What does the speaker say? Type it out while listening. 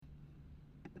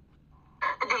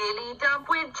Daily Dump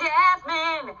with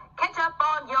Jasmine. Catch up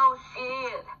on your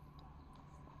shit.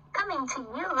 Coming to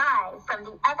you live from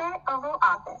the other Oval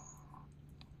Office.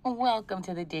 Welcome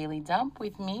to the Daily Dump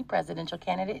with me, presidential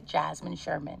candidate Jasmine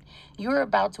Sherman. You're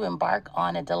about to embark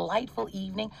on a delightful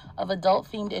evening of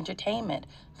adult-themed entertainment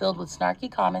filled with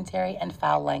snarky commentary and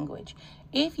foul language.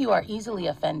 If you are easily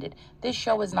offended, this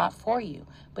show is not for you.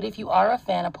 But if you are a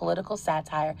fan of political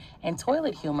satire and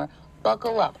toilet humor,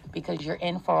 buckle up because you're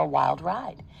in for a wild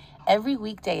ride. Every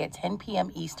weekday at 10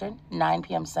 p.m. Eastern, 9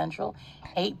 p.m. Central,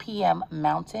 8 p.m.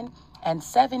 Mountain, and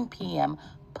 7 p.m.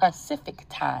 Pacific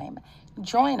Time,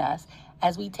 join us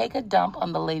as we take a dump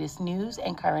on the latest news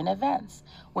and current events.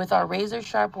 With our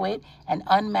razor-sharp wit and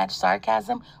unmatched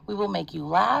sarcasm, we will make you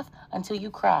laugh until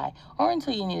you cry or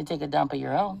until you need to take a dump of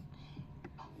your own.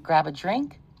 Grab a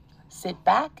drink, sit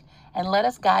back, and let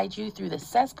us guide you through the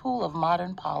cesspool of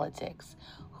modern politics.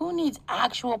 Who needs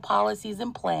actual policies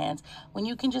and plans when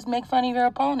you can just make fun of your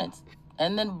opponents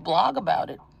and then blog about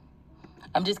it?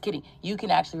 I'm just kidding. You can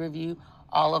actually review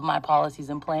all of my policies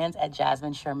and plans at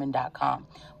jasminesherman.com.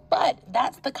 But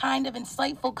that's the kind of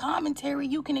insightful commentary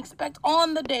you can expect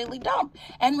on the Daily Dump.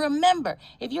 And remember,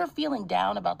 if you're feeling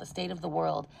down about the state of the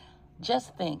world,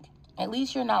 just think, at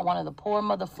least you're not one of the poor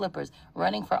mother flippers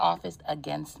running for office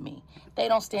against me. They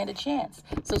don't stand a chance.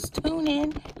 So tune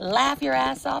in, laugh your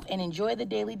ass off, and enjoy the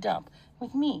Daily Dump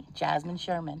with me, Jasmine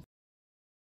Sherman.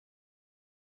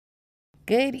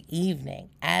 Good evening.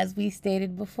 As we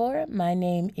stated before, my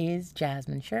name is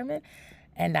Jasmine Sherman,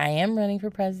 and I am running for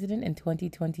president in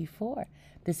 2024.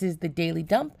 This is the Daily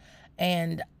Dump,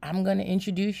 and I'm going to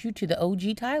introduce you to the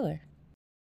OG Tyler.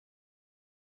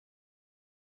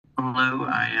 Hello,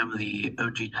 I am the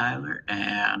OG Tyler,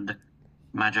 and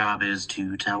my job is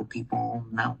to tell people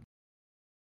no.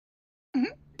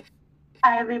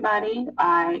 Hi, everybody.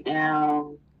 I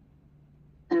am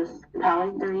just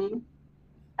Tally 3.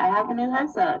 I have a new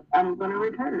headset. I'm going to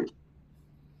return it.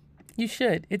 You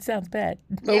should. It sounds bad.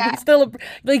 But we still,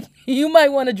 like, you might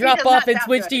want to drop off and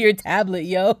switch to your tablet,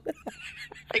 yo.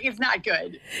 Like, it's not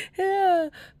good. Yeah.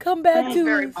 Come back to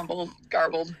very us. mumbled,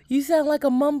 garbled. You sound like a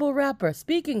mumble rapper.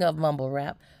 Speaking of mumble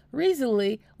rap,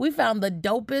 recently we found the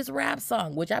dopest rap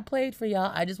song, which I played for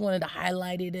y'all. I just wanted to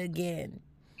highlight it again.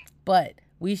 But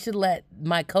we should let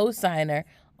my co-signer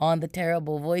on the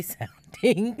terrible voice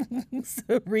sounding,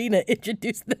 Serena,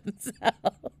 introduce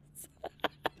themselves.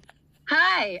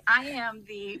 Hi, I am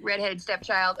the redheaded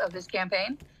stepchild of this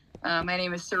campaign. My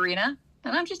name is Serena,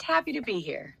 and I'm just happy to be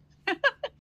here.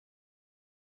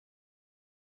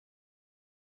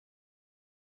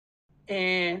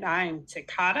 And I'm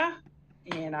Takata,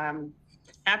 and I'm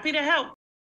happy to help.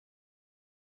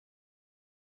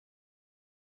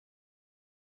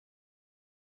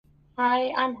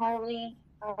 Hi, I'm Harley.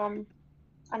 I'm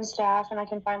staff, and I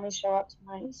can finally show up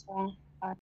tonight, so...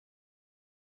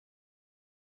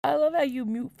 I love how you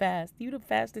mute fast. You the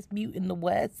fastest mute in the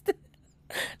West.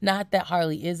 Not that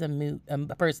Harley is a mute,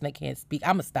 a person that can't speak.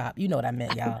 I'ma stop. You know what I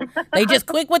meant, y'all. They just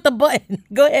quick with the button.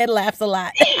 Go ahead, laughs a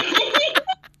lot. It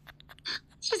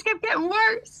just kept getting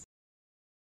worse.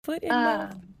 Put in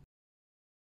mouth.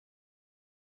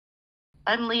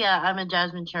 I'm Leah. I'm a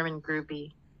Jasmine Sherman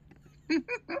groupie.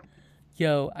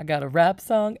 Yo, I got a rap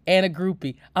song and a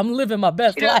groupie. I'm living my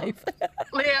best life.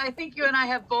 Leah, I think you and I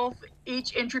have both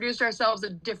each introduced ourselves a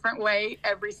different way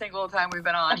every single time we've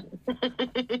been on.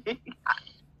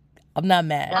 I'm not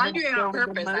mad. I'm doing it on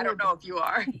purpose. I don't know if you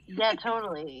are. Yeah,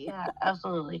 totally. Yeah,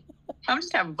 absolutely. I'm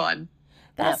just having fun.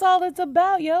 That's all it's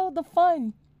about, yo. The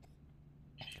fun.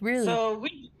 Really. So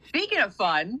Speaking of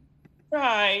fun.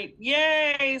 Right.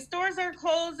 Yay. Stores are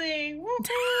closing.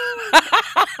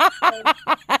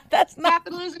 That's not...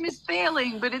 Capitalism is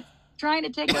failing, but it's trying to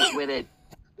take us with it.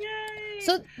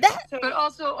 Yay. But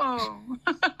also,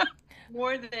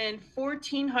 more than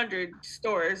 1,400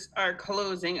 stores are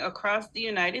closing across the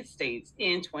United States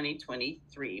in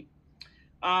 2023.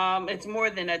 It's more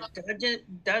than a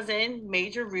dozen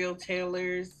major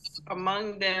retailers.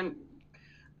 Among them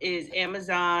is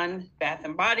Amazon, Bath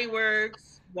and Body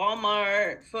Works,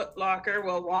 Walmart, Foot Locker.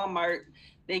 Well, Walmart,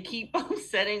 they keep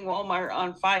setting Walmart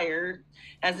on fire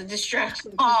as a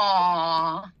distraction.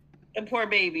 Aww. And poor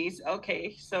babies.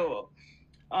 Okay, so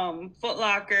Foot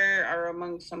Locker are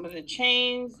among some of the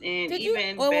chains, and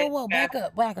whoa, back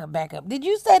up. Did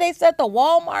you say they set the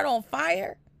Walmart on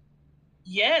fire?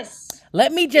 Yes.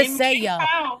 Let me just say,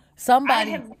 y'all,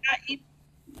 somebody.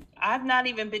 I've not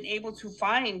even been able to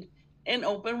find an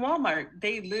open Walmart.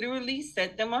 They literally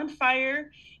set them on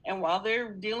fire, and while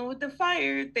they're dealing with the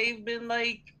fire, they've been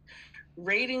like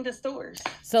raiding the stores.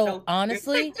 So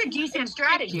honestly, it's a decent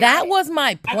strategy. That was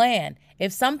my plan.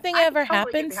 If something ever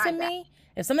happens to me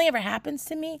If something ever happens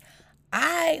to me,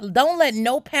 I don't let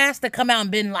no pastor come out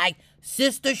and been like,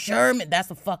 Sister Sherman. That's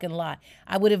a fucking lie.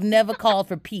 I would have never called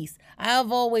for peace.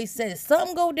 I've always said, if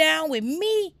something go down with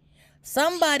me,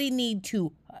 somebody need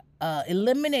to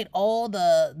eliminate all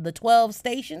the 12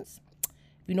 stations.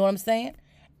 You know what I'm saying?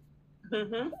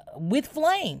 With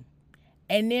flame.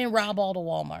 And then rob all the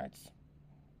Walmarts.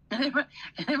 And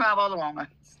then rob all the Walmarts.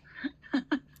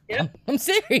 Yep. I'm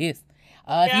serious.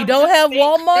 If you don't have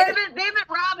Walmart, They've been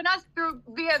robbing us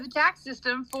via the tax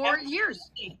system for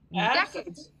years,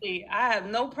 decades. I have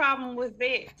no problem with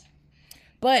it.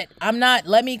 but I'm not.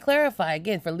 Let me clarify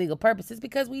again for legal purposes,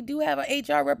 because we do have an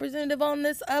HR representative on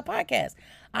this podcast.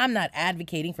 I'm not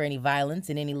advocating for any violence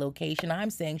in any location. I'm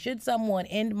saying, should someone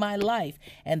end my life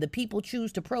and the people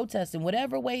choose to protest in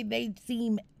whatever way they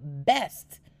seem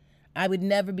best, I would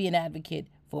never be an advocate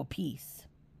for peace.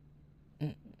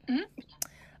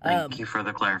 Thank you for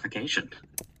the clarification.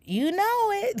 You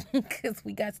know it, because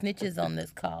we got snitches on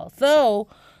this call. So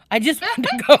I just want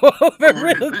to go over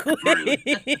real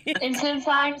quick. And since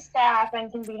I'm staff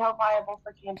and can be held liable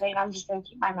for campaign, I'm just going to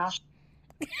keep my mouth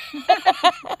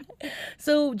shut.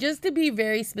 So just to be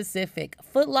very specific,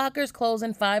 Foot Locker's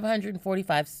closing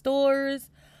 545 stores.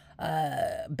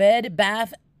 Bed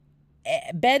Bath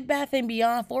and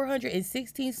Beyond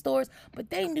 416 stores, but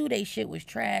they knew they shit was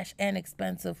trash and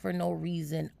expensive for no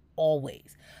reason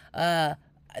always.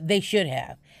 They should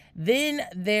have. Then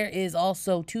there is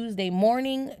also Tuesday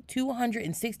Morning,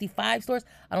 265 stores.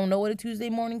 I don't know what a Tuesday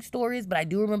Morning store is, but I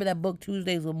do remember that book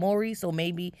Tuesdays with Maury, so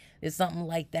maybe it's something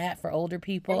like that for older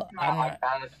people. It's not like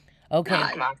that. Okay.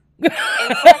 It's not.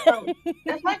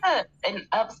 It's like an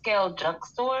upscale junk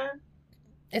store.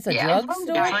 It's a Yeah.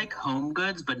 drugstore? It's like Home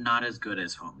Goods, but not as good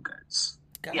as Home Goods.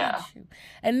 Got Yeah. you.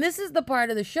 And this is the part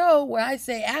of the show where I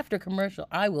say after commercial,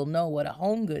 I will know what a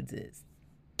Home Goods is.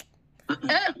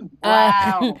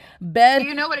 Wow. Do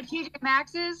you know what a TJ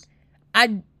Maxx is?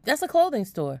 That's a clothing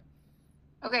store.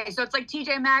 Okay, so it's like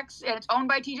TJ Maxx, and it's owned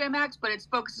by TJ Maxx, but it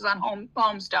focuses on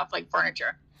home stuff like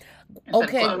furniture. instead of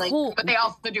Okay, clothes. cool. But they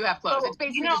also do have clothes. So, It's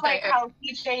basically you know, just like how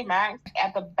TJ Maxx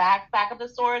at the back of the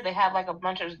store, they have like a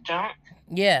bunch of junk.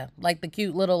 Yeah, like the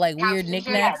cute little like weird Couches, Yeah,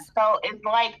 knickknacks. so it's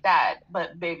like that,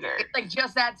 but bigger. it's like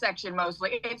just that section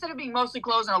mostly. Instead of being mostly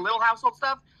clothes and a little household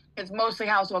stuff, it's mostly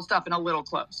household stuff and a little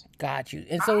clothes. Got you.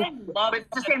 And so I love But it's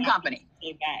the same company.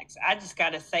 TJ Maxx. I just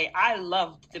gotta say, I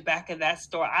loved the back of that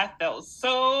store. I felt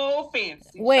so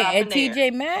fancy. wait, shopping at there.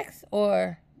 TJ Maxx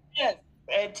or Yes,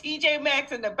 at TJ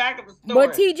Maxx in the back of the store.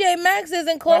 but TJ Maxx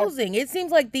isn't closing. It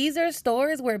seems like these are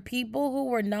stores where people who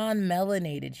were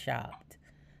non-melanated shopped.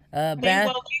 Well, they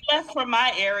left from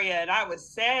my area, and I was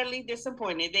sadly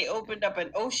disappointed. They opened up an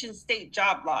Ocean State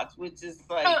job lot, which is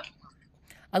like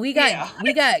we got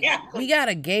Yeah. we got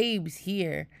a Gabe's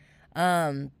here.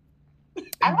 I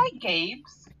like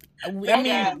Gabe's. I mean,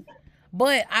 Yeah.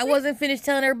 but I wasn't finished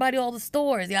telling everybody all the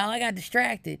stores, y'all. I got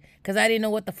distracted because I didn't know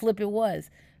what the flip it was.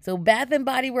 So Bath and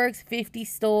Body Works, 50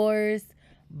 stores.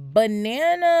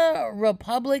 Banana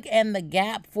Republic and the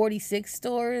Gap, 46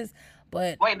 stores.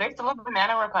 But Wait, there's still a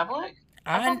Banana Republic?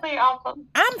 I I'm thought they all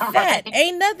I'm fat.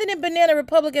 Ain't nothing in Banana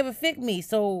Republic ever fit me,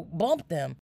 so bump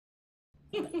them.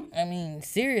 I mean, I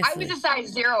seriously. was a size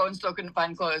 0 and still couldn't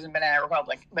find clothes in Banana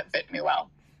Republic that fit me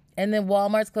well. And then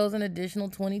Walmart's closing an additional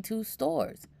 22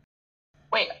 stores.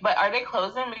 Wait, but are they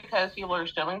closing because people are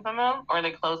stealing from them, or are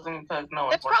they closing because no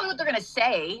one's That's probably what they're going to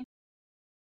say.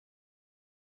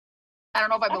 I don't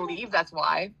know if I believe that's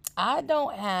why. I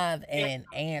don't have an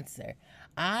answer.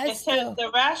 It says the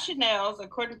rationales,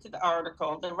 according to the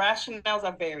article, the rationales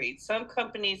are varied. Some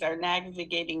companies are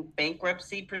navigating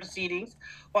bankruptcy proceedings,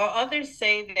 while others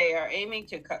say they are aiming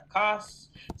to cut costs.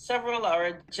 Several are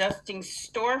adjusting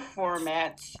store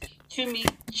formats to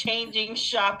meet changing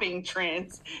shopping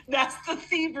trends. That's the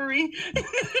thievery.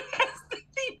 That's the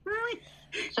thievery.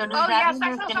 So does Oh, that yes, mean I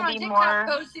there's saw going someone to on be TikTok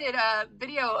more? posted a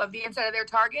video of the inside of their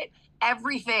Target.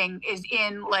 Everything is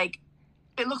in, like,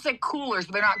 it looks like coolers,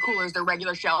 but they're not coolers. They're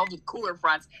regular shelves with cooler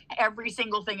fronts. Every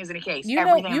single thing is in a case.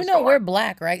 Everything in the store. We're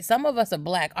black, right? Some of us are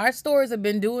black. Our stores have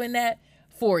been doing that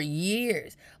for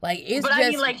years. Like it's But just I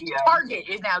mean, like, Target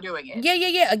is now doing it.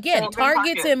 yeah. Again, Open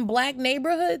Targets pocket. in black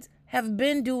neighborhoods have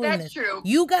been doing That's this. true.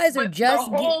 You guys are But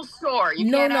just the whole store. You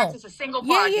No, can't no. access a single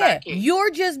product. yeah. Back here. You're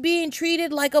just being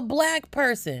treated like a black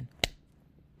person.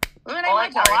 Well, then Or I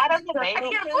like a lot of the I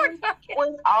baby can't afford food Target.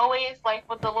 was always like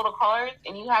with the little cards,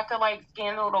 and you have to like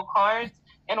scan the little cards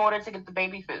in order to get the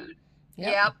baby food.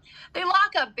 Yep. They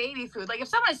lock up baby food. Like, if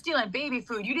someone is stealing baby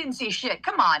food, you didn't see shit.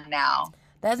 Come on now.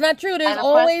 That's not true. There's And a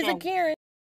always a question. Karen.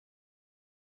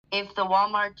 If the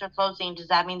Walmarts are closing, does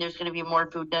that mean there's going to be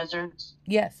more food deserts?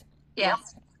 Yes.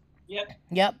 Yes.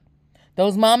 Yep.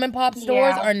 Those mom and pop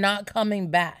stores Yeah. are not coming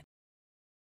back.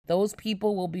 Those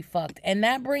people will be fucked. And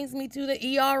that brings me to the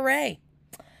ERA.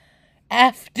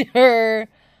 After,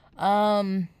 I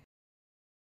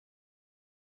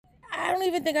don't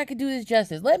even think I could do this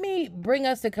justice. Let me bring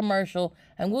us to commercial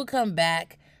and we'll come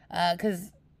back.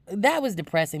 Because that was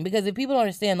depressing. Because if people don't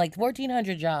understand, like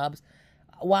 1,400 jobs,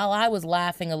 while I was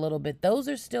laughing a little bit, those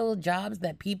are still jobs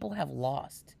that people have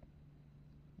lost.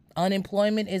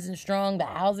 Unemployment isn't strong. The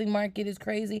housing market is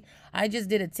crazy. I just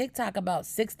did a TikTok about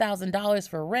 $6,000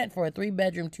 for rent for a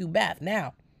 3-bedroom, 2-bath.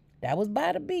 Now, that was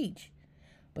by the beach.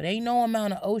 But ain't no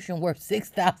amount of ocean worth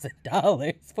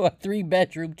 $6,000 for a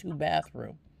 3-bedroom,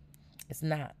 2-bathroom. It's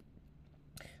not.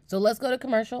 So let's go to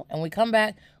commercial. And when we come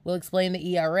back, we'll explain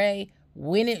the ERA,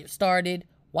 when it started,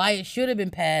 why it should have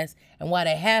been passed, and why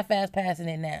they half-ass passing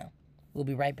it now. We'll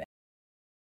be right back.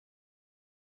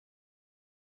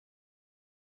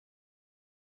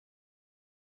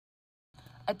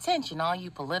 Attention, all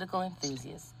you political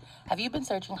enthusiasts. Have you been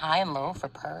searching high and low for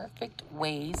perfect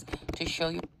ways to show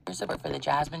your support for the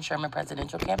Jasmine Sherman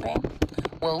presidential campaign?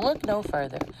 Well, look no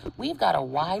further. We've got a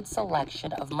wide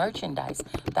selection of merchandise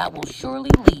that will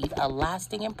surely leave a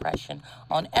lasting impression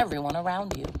on everyone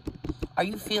around you. Are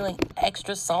you feeling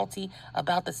extra salty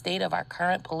about the state of our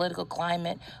current political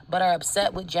climate, but are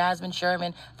upset with Jasmine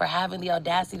Sherman for having the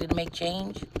audacity to make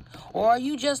change? Or are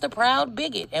you just a proud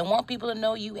bigot and want people to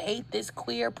know you hate this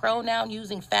queer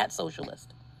pronoun-using fat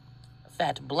socialist?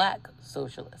 Fat black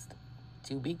socialist,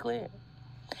 to be clear.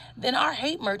 Then our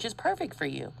hate merch is perfect for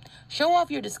you. Show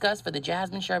off your disgust for the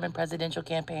Jasmine Sherman presidential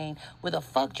campaign with a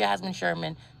Fuck Jasmine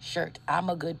Sherman shirt. I'm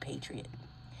a good patriot.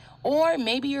 Or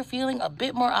maybe you're feeling a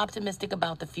bit more optimistic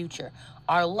about the future.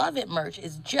 Our Love It merch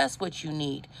is just what you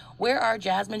need. Wear our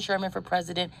Jasmine Sherman for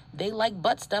President, They Like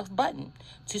Butt Stuff button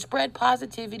to spread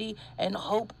positivity and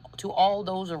hope to all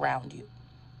those around you.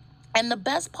 And the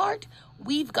best part,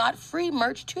 we've got free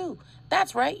merch too.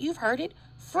 That's right, you've heard it.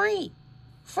 Free.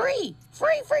 Free.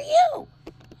 Free for you.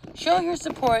 Show your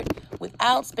support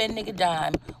without spending a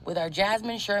dime with our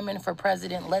Jasmine Sherman for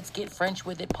President, Let's Get French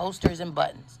with It posters and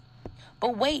buttons.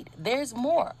 But wait, there's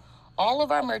more. All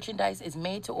of our merchandise is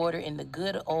made to order in the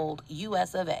good old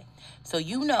US of A. So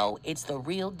you know it's the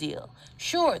real deal.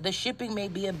 Sure, the shipping may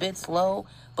be a bit slow,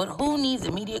 but who needs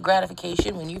immediate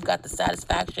gratification when you've got the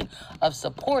satisfaction of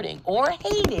supporting or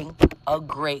hating a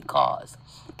great cause?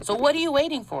 So what are you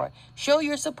waiting for? Show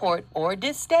your support or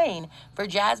disdain for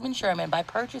Jasmine Sherman by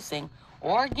purchasing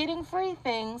or getting free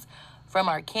things from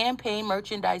our campaign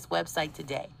merchandise website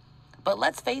today. But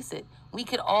let's face it, we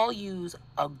could all use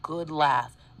a good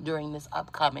laugh during this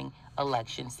upcoming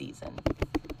election season.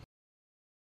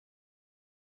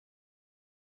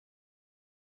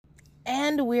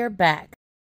 And we're back.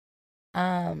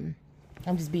 I'm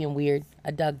just being weird.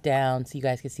 I dug down so you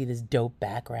guys can see this dope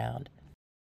background.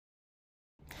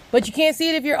 But you can't see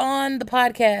it if you're on the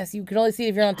podcast. You can only see it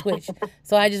if you're on Twitch.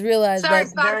 So I just realized Sorry,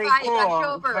 that. Spotify, you got show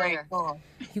up earlier.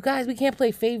 You guys, we can't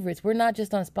play favorites. We're not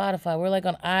just on Spotify. We're like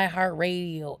on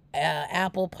iHeartRadio,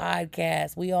 Apple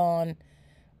Podcasts. We on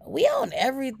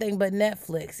everything but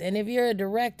Netflix. And if you're a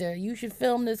director, you should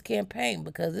film this campaign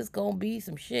because it's gonna be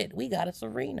some shit. We got a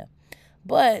Serena,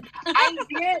 but I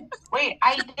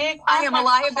did. I am a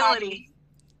liability.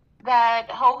 That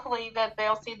hopefully that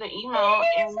they'll see the email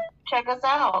and check us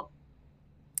out.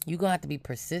 you gonna have to be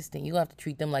persistent. You gonna have to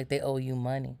treat them like they owe you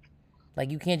money. Like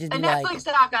you can't just A be Netflix like.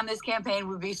 stock on this campaign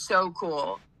would be so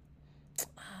cool.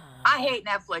 I hate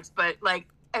Netflix, but like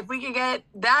if we could get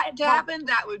that to happen,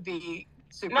 that would be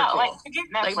super cool. Like forget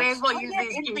Netflix. Like may as well use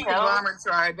these two conglomerates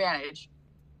to our advantage.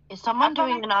 Is someone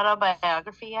doing an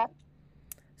autobiography yet?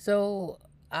 So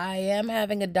I am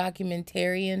having a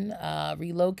documentarian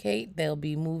relocate. They'll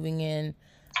be moving in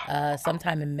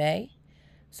sometime in May.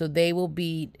 So they will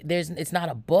be it's not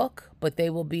a book, but they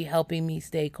will be helping me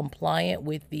stay compliant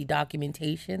with the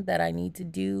documentation that I need to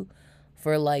do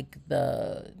for like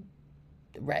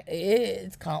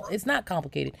it's not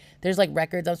complicated. There's like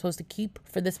records I'm supposed to keep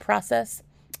for this process,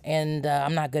 and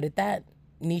I'm not good at that.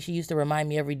 Nisha used to remind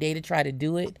me every day to try to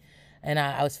do it, and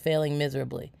I was failing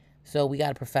miserably. So we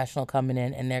got a professional coming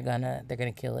in, and they're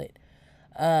gonna kill it.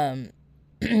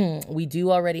 We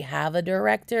do already have a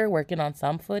director working on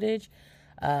some footage,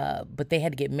 but they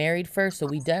had to get married first, so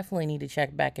we definitely need to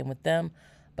check back in with them.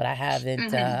 But I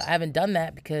haven't done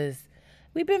that because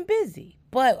we've been busy.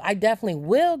 But I definitely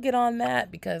will get on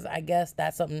that because I guess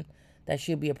that's something that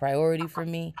should be a priority for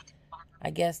me. I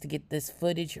guess to get this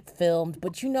footage filmed.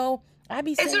 But I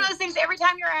be It's saying, one of those things. Every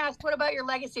time you're asked, "What about your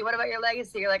legacy? What about your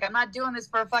legacy?" You're like, "I'm not doing this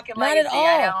for a fucking not legacy." at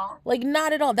I all. don't. Like,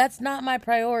 not at all. That's not my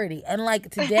priority. And like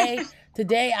today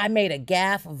I made a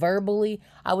gaffe verbally.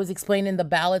 I was explaining the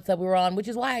ballots that we were on, which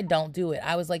is why I don't do it.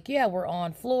 I was like, yeah, we're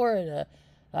on Florida,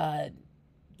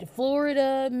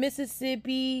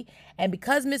 Mississippi, and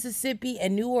because Mississippi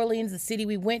and New Orleans, the city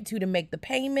we went to make the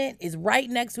payment, is right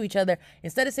next to each other,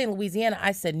 instead of saying Louisiana,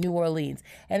 I said New Orleans.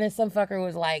 And then some fucker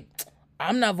was like,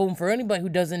 I'm not voting for anybody who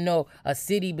doesn't know a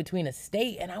city between a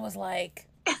state. And I was like,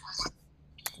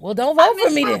 well, don't vote for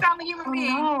me then. I'm a human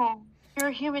being. No, you're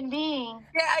a human being.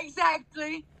 Yeah,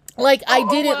 exactly. Like, I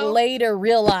didn't later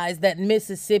realize that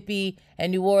Mississippi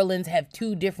and New Orleans have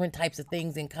two different types of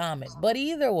things in common. But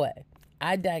either way,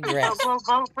 I digress. We'll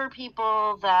vote for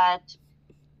people that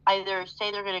either say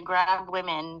they're going to grab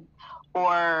women,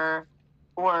 or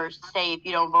say if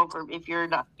you're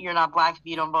not black, if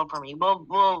you don't vote for me, we'll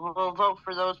vote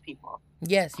for those people.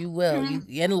 Yes, you will.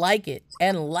 And like it.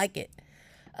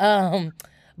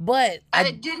 But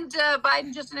didn't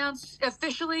Biden just announce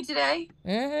officially today?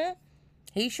 Mm-hmm.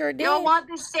 He sure did. You don't want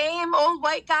the same old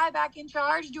white guy back in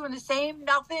charge doing the same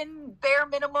nothing, bare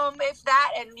minimum, if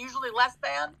that, and usually less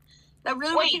than? That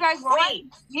really what you guys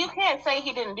want? You can't say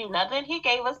he didn't do nothing. He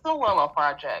gave us the Willow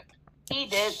Project. He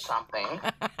did something.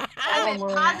 I meant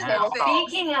positive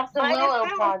things. Speaking of the Willow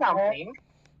Project,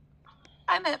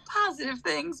 I meant positive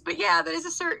things, but yeah, that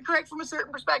is correct from a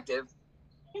certain perspective.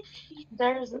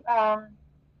 there's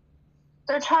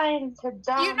they're trying to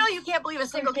dump. You know you can't believe a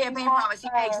single campaign promise he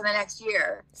makes in the next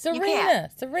year.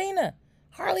 Serena.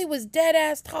 Harley was dead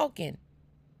ass talking.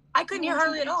 I couldn't hear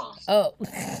Harley at all. Oh.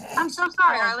 I'm so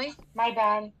sorry, Harley. My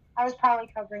bad. I was probably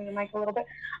covering the mic a little bit.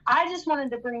 I just wanted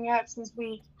to bring up, since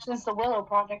the Willow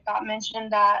Project got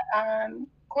mentioned, that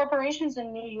corporations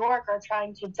in New York are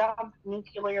trying to dump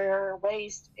nuclear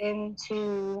waste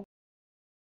into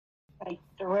like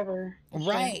the river.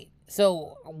 Right.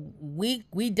 So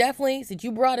we definitely, since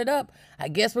you brought it up, I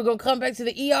guess we're going to come back to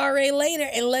the ERA later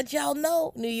and let y'all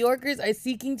know New Yorkers are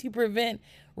seeking to prevent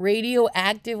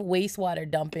radioactive wastewater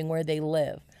dumping where they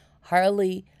live.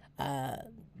 Harley,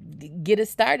 get us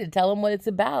started. Tell them what it's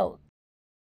about.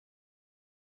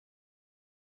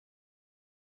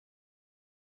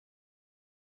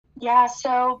 Yeah,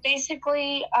 so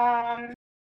basically,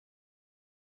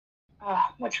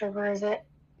 which river is it?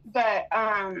 But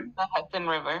the Hudson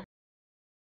River.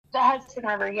 The Hudson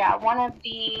River, yeah. One of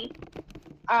the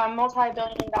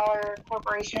multi-billion-dollar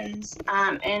corporations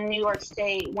in New York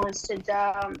State wants to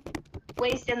dump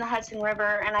waste in the Hudson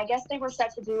River, and I guess they were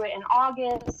set to do it in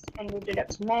August and moved it up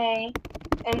to May,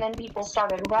 and then people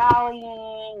started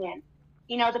rallying, and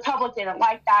the public didn't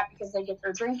like that because they get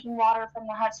their drinking water from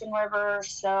the Hudson River,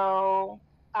 so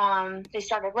they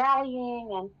started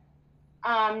rallying,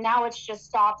 and now it's just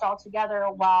stopped altogether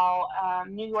while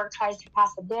New York tries to pass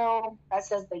a bill that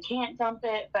says they can't dump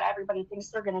it, but everybody thinks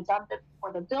they're going to dump it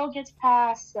before the bill gets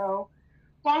passed. So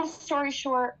long story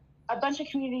short, a bunch of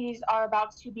communities are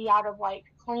about to be out of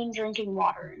clean drinking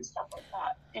water and stuff like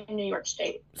that in New York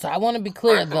State. So I want to be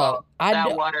clear though.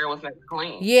 That water was not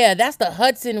clean. Yeah, that's the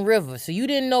Hudson River. So you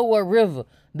didn't know what river.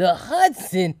 The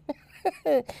Hudson.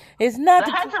 It's not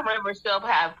the Hudson River still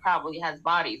probably has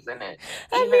bodies in it,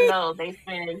 though they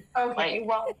spend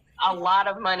a lot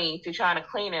of money to try to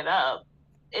clean it up.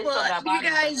 It's still got bodies.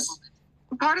 You guys,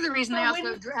 part of the reason they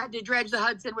also had to dredge the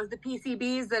Hudson was the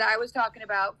PCBs that I was talking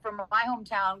about from my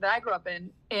hometown that I grew up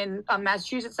in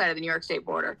Massachusetts side of the New York State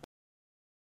border.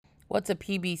 What's a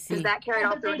PBC? Because that carried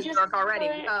all through New York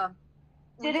already.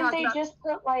 Didn't they just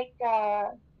put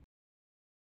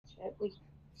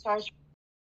sorry.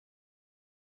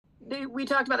 We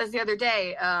talked about this the other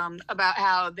day about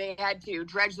how they had to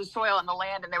dredge the soil in the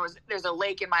land, and there's a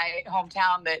lake in my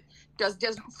hometown that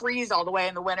doesn't freeze all the way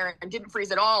in the winter and didn't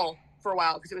freeze at all for a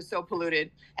while because it was so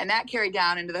polluted, and that carried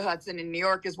down into the Hudson in New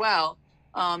York as well.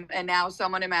 And now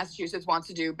someone in Massachusetts wants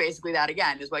to do basically that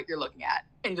again, is what you're looking at,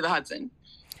 into the Hudson.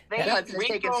 The Hudson has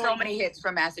taken so many hits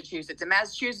from Massachusetts, and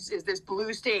Massachusetts is this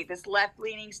blue state, this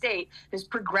left-leaning state, this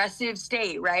progressive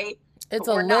state, right? It's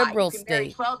a liberal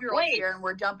state. 12-year-olds here, and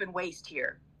we're dumping waste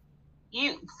here.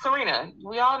 Serena,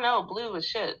 we all know blue is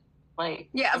shit.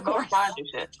 Yeah, of course.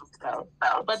 Shit,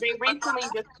 but they recently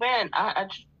just spent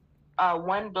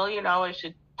 $1 billion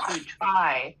to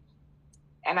try,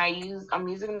 and I'm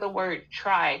using the word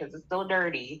try because it's so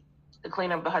dirty, to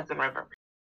clean up the Hudson River.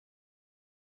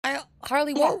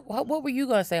 Harley, what were you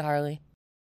gonna say, Harley?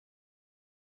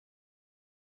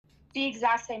 The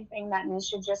exact same thing that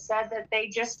Nisha just said, that they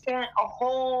just spent a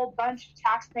whole bunch of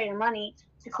taxpayer money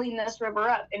to clean this river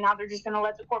up, and now they're just going to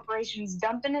let the corporations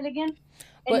dump in it again,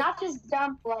 and not just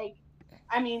dump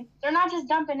I mean, they're not just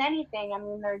dumping anything. I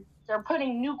mean, they're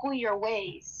putting nuclear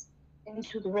waste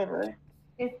into the river.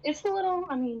 It's a little.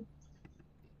 I mean,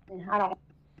 I don't.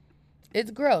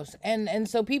 It's gross, and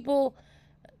so people,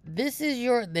 this is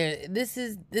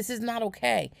not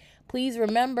okay. Please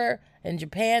remember, in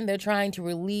Japan, they're trying to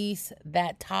release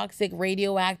that toxic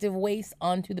radioactive waste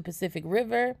onto the Pacific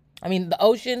River. I mean, the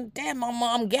ocean. Damn, my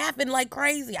mom gaffing like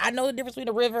crazy. I know the difference between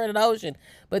a river and an ocean,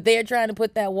 but they're trying to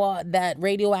put that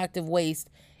radioactive waste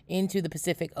into the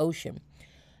Pacific Ocean.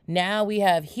 Now we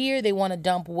have here, they want to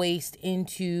dump waste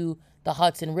into the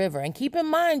Hudson River. And keep in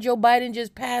mind, Joe Biden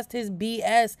just passed his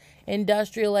BS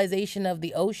industrialization of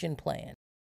the ocean plan.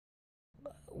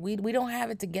 We don't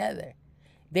have it together.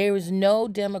 There is no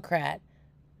Democrat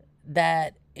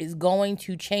that is going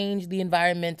to change the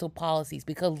environmental policies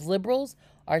because liberals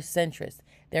are centrist.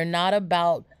 They're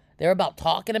about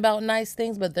talking about nice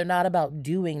things, but they're not about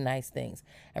doing nice things.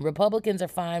 And Republicans are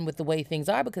fine with the way things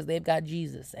are because they've got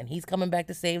Jesus, and he's coming back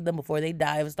to save them before they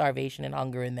die of starvation and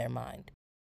hunger in their mind.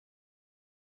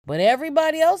 But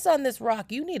everybody else on this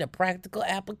rock, you need a practical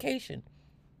application.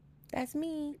 That's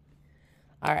me.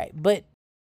 All right, but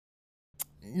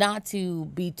not to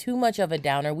be too much of a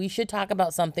downer, we should talk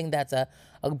about something that's a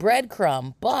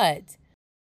breadcrumb. But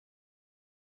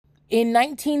in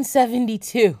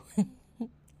 1972,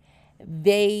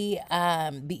 the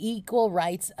Equal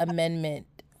Rights Amendment,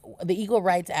 the Equal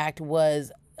Rights Act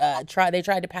was they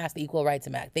tried to pass the Equal Rights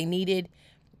Act. They needed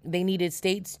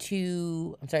states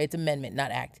to, I'm sorry, it's amendment,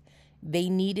 not act. They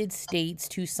needed states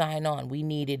to sign on. We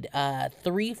needed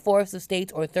 3/4 of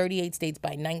states or 38 states by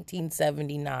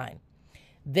 1979.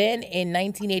 Then in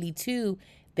 1982,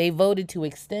 they voted to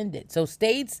extend it. So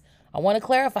states, I want to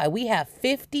clarify, we have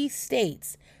 50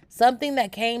 states. Something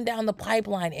that came down the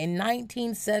pipeline in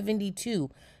 1972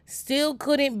 still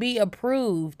couldn't be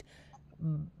approved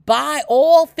by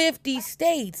all 50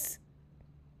 states,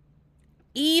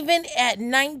 even at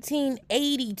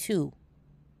 1982.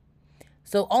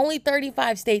 So only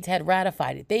 35 states had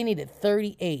ratified it. They needed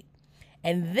 38.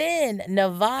 And then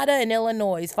Nevada and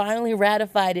Illinois finally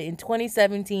ratified it in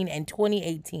 2017 and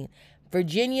 2018.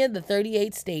 Virginia, the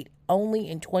 38th state, only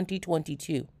in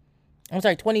 2020.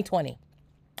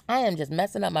 I am just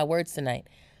messing up my words tonight.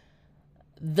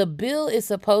 The bill is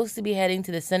supposed to be heading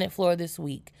to the Senate floor this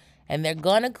week, and they're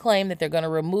going to claim that they're going to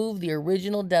remove the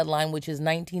original deadline, which is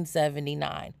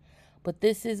 1979. But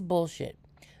this is bullshit.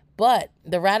 But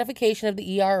the ratification of the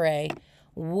ERA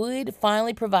would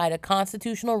finally provide a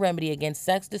constitutional remedy against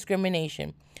sex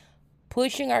discrimination,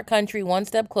 pushing our country one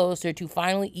step closer to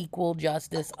finally equal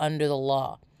justice under the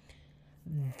law.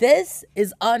 This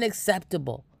is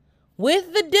unacceptable.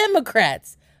 With the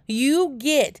Democrats, you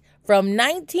get from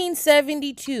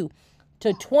 1972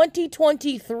 to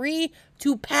 2023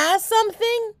 to pass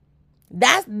something.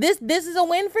 This is a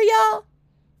win for y'all.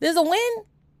 This is a win.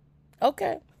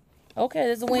 Okay,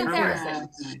 this is a win for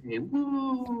you.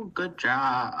 Woo, good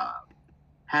job.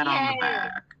 Pat on the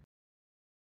back.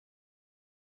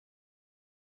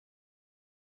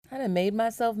 I done made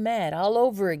myself mad all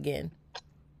over again.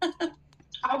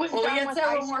 I was Well, we done had with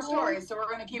several high more school stories, so we're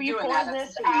going to keep doing before that.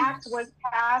 this act was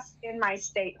passed in my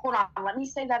state. Hold on, let me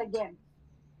say that again.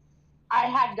 I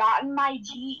had gotten my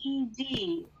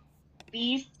GED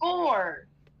before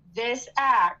this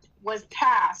act was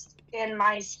passed in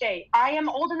my state. I am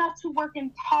old enough to work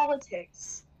in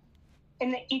politics,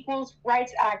 and the Equal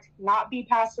Rights Act not be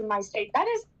passed in my state. That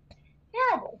is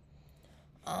terrible.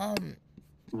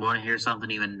 Want to hear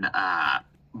something even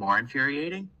more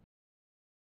infuriating?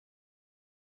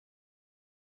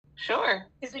 Sure.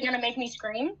 Is it going to make me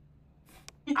scream?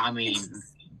 I mean,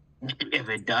 if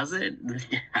it doesn't,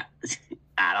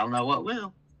 I don't know what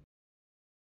will.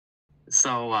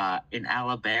 So in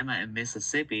Alabama and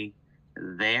Mississippi,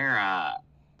 there's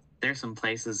some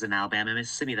places in Alabama and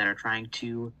Mississippi that are trying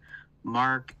to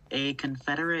mark a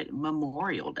Confederate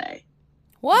Memorial Day.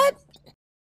 What?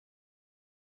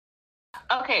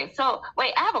 Okay, so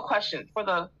wait, I have a question for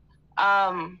the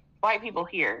white people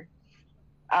here.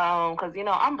 Because,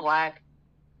 I'm Black,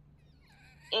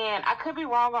 and I could be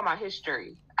wrong on my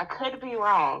history. I could be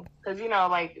wrong, because,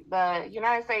 the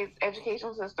United States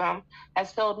education system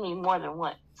has failed me more than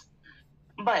once.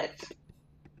 But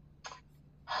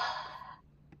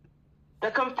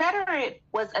the Confederate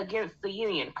was against the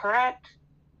Union, correct?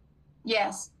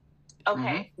 Yes.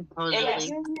 Okay. Mm-hmm. And the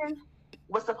Union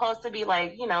was supposed to be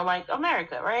like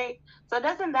America, right? So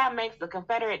doesn't that make the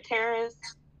Confederate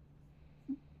terrorists?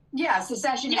 Yeah,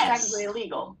 secession is technically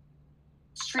illegal.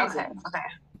 It's treason. Okay.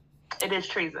 It is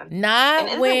treason.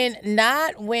 Not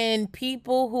when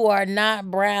people who are not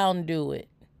brown do it.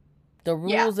 The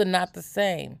rules are not the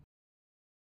same.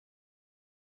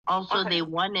 Also, they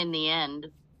won in the end.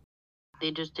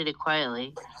 They just did it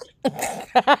quietly.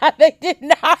 They did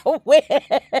not win.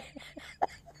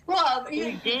 Well,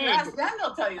 They did. ask them,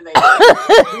 they'll tell you they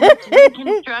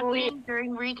did.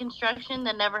 During Reconstruction,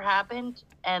 that never happened,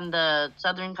 and the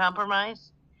Southern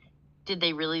Compromise, did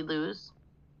they really lose?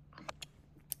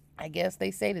 I guess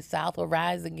they say the South will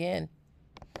rise again.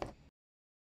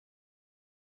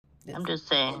 I'm just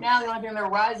saying. Now the only thing they're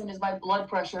rising is my blood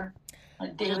pressure. On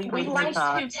a daily We basis.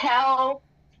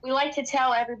 like to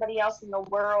tell everybody else in the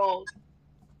world,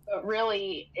 but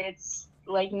really it's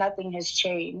like nothing has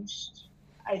changed.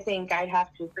 I think I'd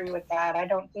have to agree with that. I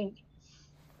don't think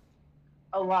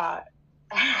a lot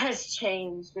has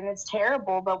changed, and it's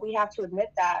terrible, but we have to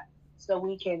admit that so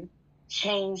we can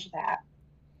change that.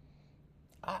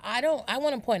 I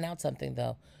want to point out something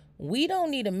though. We don't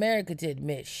need America to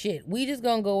admit shit. We just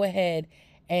gonna go ahead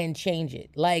and change it.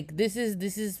 Like this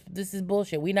is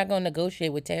bullshit. We're not gonna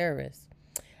negotiate with terrorists.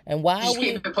 And while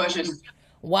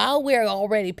we're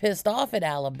already pissed off at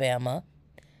Alabama,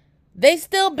 they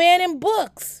still banning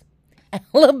books.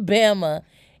 Alabama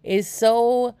is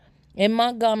so in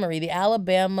Montgomery. The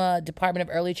Alabama Department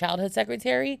of Early Childhood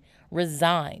Secretary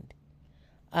resigned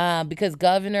because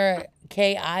Governor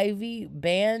Kay Ivey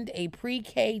banned a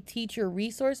pre-K teacher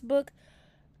resource book,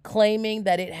 claiming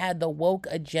that it had the woke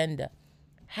agenda.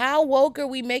 How woke are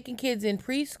we making kids in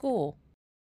preschool?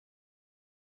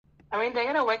 I mean, they're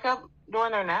gonna wake up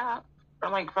during their nap,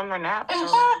 from their nap.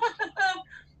 So.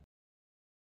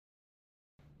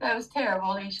 That was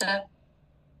terrible, Alicia.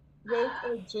 Woke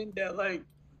agenda, like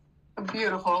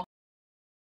beautiful.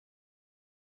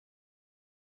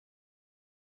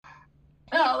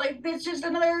 No, like it's just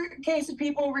another case of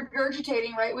people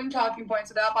regurgitating right-wing talking points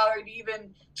without bothering to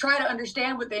even try to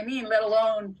understand what they mean, let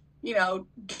alone,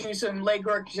 do some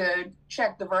legwork to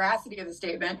check the veracity of the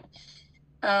statement.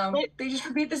 They just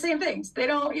repeat the same things. They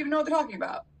don't even know what they're talking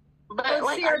about. But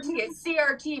it's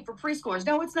CRT for preschoolers.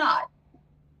 No, it's not.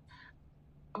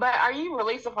 But are you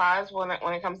really surprised when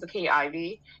it comes to Kay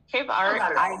Ivey? Kay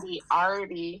Ivey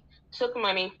already took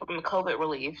money from the COVID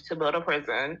relief to build a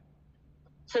prison.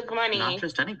 Took money. Not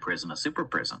just any prison, a super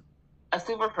prison. A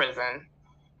super prison.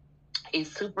 A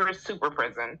super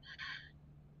prison.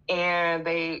 And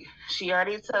she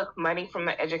already took money from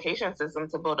the education system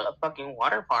to build a fucking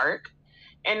water park.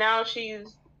 And now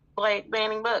she's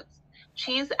banning books.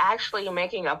 She's actually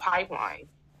making a pipeline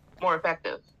more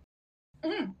effective.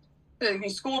 Mm-hmm. The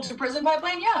school to prison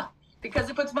pipeline, yeah. Because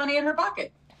it puts money in her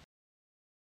pocket.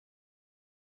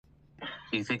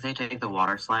 Do you think they take the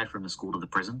water slide from the school to the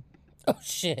prison? Oh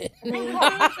shit.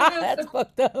 That's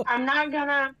fucked up. I'm not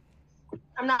gonna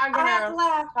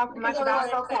talk much about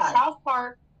it, but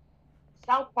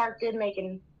South Park did make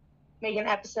an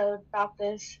episode about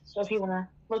this. So if you wanna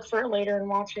look for it later and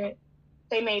watch it.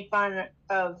 They made fun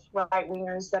of right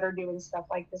wingers that are doing stuff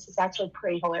like this. It's actually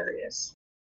pretty hilarious.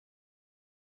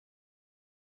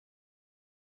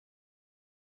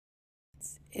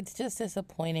 It's just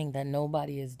disappointing that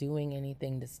nobody is doing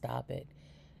anything to stop it.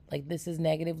 Like, this is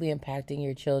negatively impacting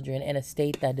your children in a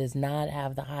state that does not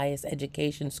have the highest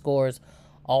education scores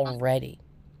already.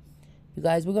 You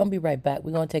guys, we're going to be right back.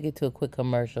 We're going to take it to a quick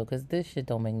commercial because this shit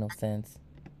don't make no sense.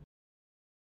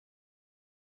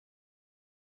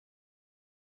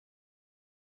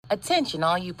 Attention,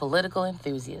 all you political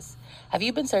enthusiasts. Have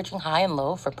you been searching high and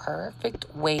low for perfect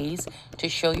ways to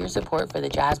show your support for the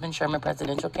Jasmine Sherman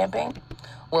presidential campaign?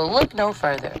 Well, look no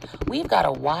further. We've got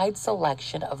a wide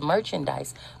selection of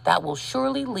merchandise that will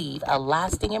surely leave a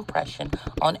lasting impression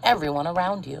on everyone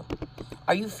around you.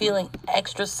 Are you feeling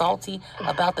extra salty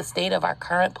about the state of our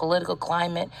current political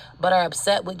climate, but are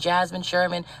upset with Jasmine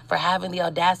Sherman for having the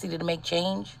audacity to make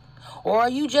change? Or are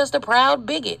you just a proud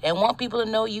bigot and want people to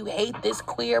know you hate this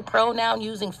queer pronoun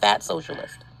using fat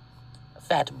socialist?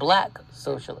 Fat black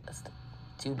socialist,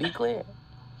 to be clear.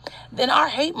 Then our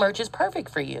hate merch is perfect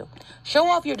for you. Show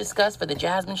off your disgust for the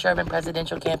Jasmine Sherman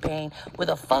presidential campaign with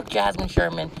a Fuck Jasmine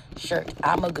Sherman shirt.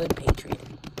 I'm a good patriot.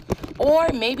 Or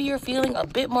maybe you're feeling a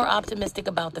bit more optimistic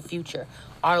about the future.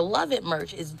 Our Love It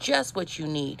merch is just what you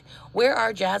need. Wear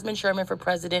our Jasmine Sherman for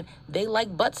President, They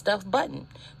Like Butt Stuff button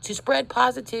to spread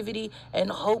positivity and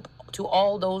hope to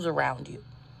all those around you.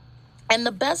 And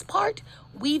the best part,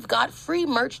 we've got free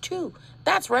merch too.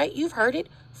 That's right, you've heard it.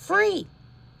 Free.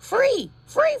 Free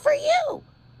for you.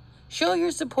 Show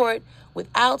your support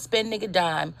without spending a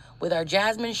dime with our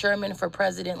Jasmine Sherman for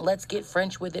President Let's Get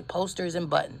French With It posters and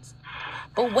buttons.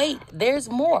 But wait, there's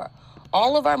more.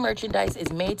 All of our merchandise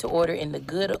is made to order in the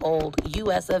good old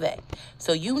US of A,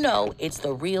 so you know it's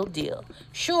the real deal.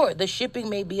 Sure, the shipping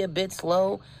may be a bit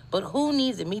slow, but who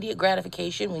needs immediate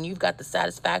gratification when you've got the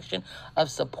satisfaction of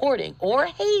supporting or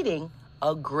hating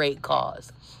a great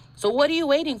cause? So what are you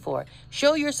waiting for?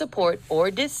 Show your support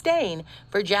or disdain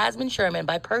for Jasmine Sherman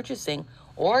by purchasing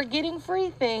or getting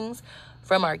free things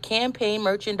from our campaign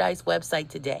merchandise website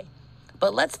today.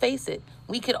 But let's face it,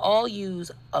 we could all use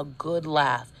a good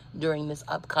laugh during this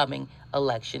upcoming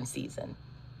election season.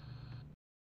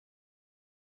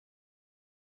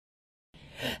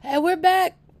 And we're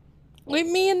back with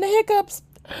me and the hiccups.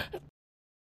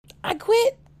 I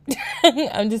quit.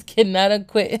 I'm just kidding. I don't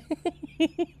quit.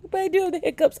 But I do have the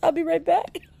hiccups. I'll be right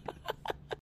back.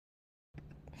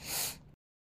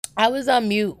 I was on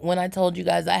mute when I told you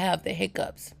guys I have the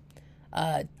hiccups.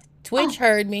 Twitch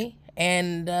heard me,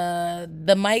 and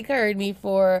the mic heard me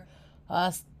for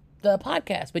the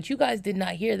podcast, but you guys did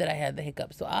not hear that I had the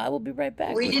hiccups. So I will be right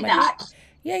back. We did not.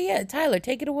 Yeah. Tyler,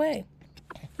 take it away.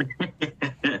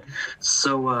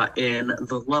 So, in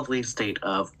the lovely state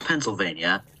of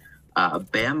Pennsylvania,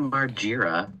 Bam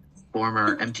Margera,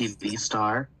 former MTV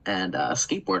star and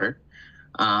skateboarder,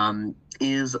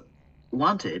 is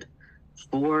wanted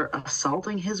for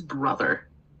assaulting his brother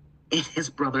in his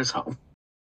brother's home.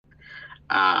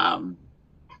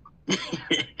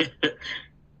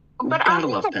 But gotta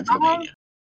love Pennsylvania.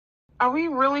 Are we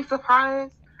really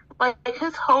surprised? Like,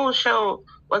 his whole show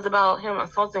was about him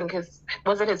assaulting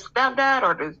was it his stepdad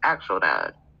or his actual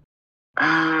dad?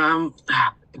 I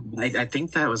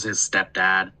think that was his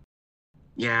stepdad.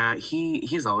 Yeah,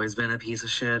 he's always been a piece of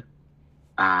shit.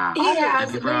 He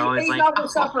has. People are always He's like, also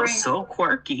suffering. So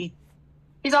quirky.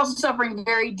 He's also suffering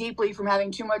very deeply from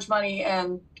having too much money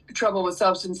and trouble with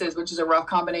substances, which is a rough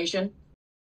combination.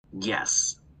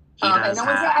 Yes. And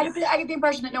I get the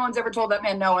impression that no one's ever told that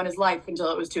man no in his life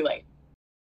until it was too late.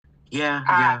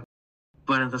 Yeah.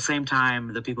 But at the same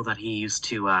time, the people that he used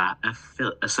to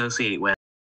associate with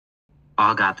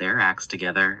all got their acts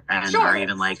together and are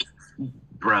even like,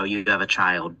 bro, you have a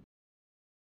child.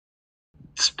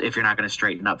 If you're not going to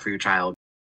straighten up for your child,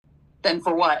 then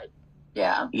for what?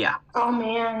 Yeah. Oh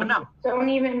man. But no. Don't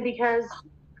even, because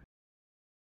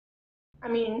I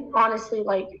mean, honestly,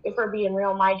 like, if we're being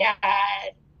real, my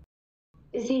dad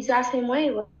is the exact same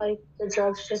way. Like, the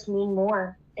drugs just mean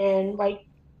more. And like,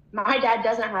 my dad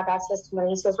doesn't have access to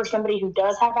money. So for somebody who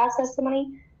does have access to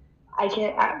money, I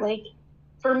can't, like,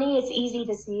 for me, it's easy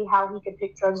to see how he could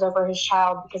pick drugs over his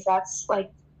child, because that's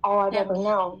like all I've ever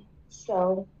known.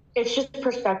 So it's just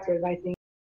perspective, I think.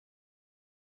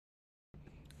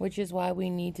 Which is why we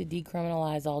need to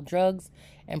decriminalize all drugs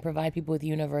and provide people with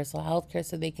universal health care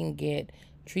so they can get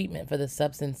treatment for the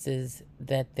substances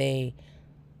that they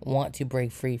want to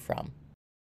break free from.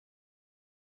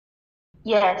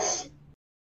 Yes.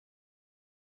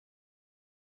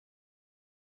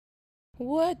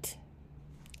 What?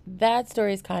 That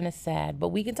story is kind of sad, but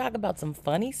we can talk about some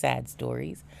funny sad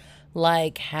stories,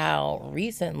 like how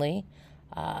recently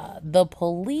the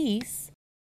police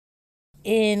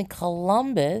in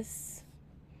Columbus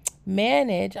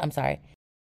managed to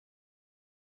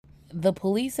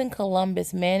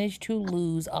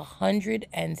lose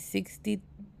 160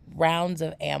 rounds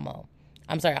of ammo.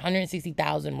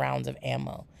 160,000 rounds of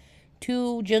ammo.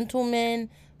 2 gentlemen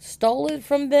stole it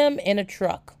from them in a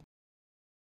truck.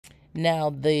 Now,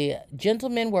 the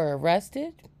gentlemen were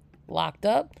arrested, locked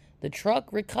up, the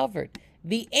truck recovered.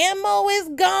 The ammo is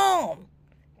gone.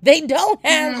 They don't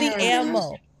have the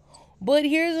ammo. But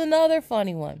here's another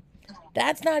funny one.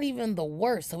 That's not even the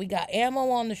worst. So we got ammo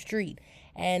on the street.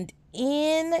 And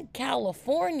in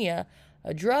California,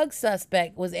 a drug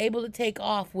suspect was able to take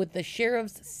off with the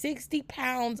sheriff's 60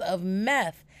 pounds of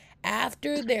meth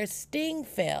after their sting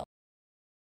failed.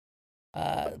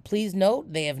 Please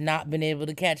note, they have not been able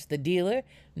to catch the dealer,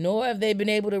 nor have they been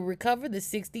able to recover the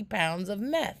 60 pounds of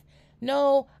meth.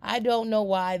 No, I don't know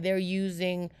why they're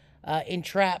using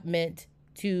entrapment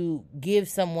to give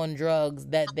someone drugs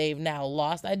that they've now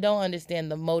lost. I don't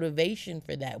understand the motivation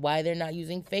for that. Why they're not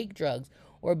using fake drugs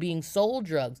or being sold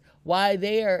drugs. Why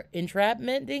they are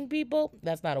entrapmenting people.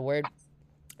 That's not a word.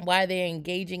 Why they're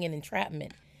engaging in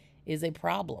entrapment is a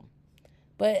problem.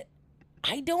 But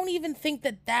I don't even think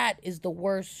that that is the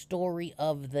worst story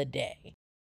of the day.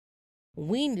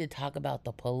 We need to talk about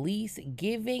the police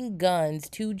giving guns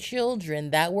to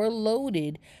children that were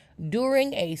loaded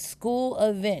during a school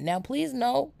event. Now, please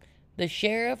note, the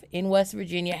sheriff in West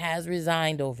Virginia has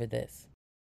resigned over this.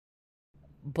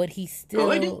 But he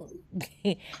still...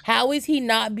 How is he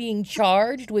not being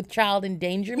charged with child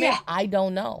endangerment? Yeah. I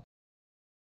don't know.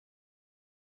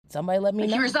 Somebody let me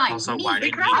know. He resigned. Also, why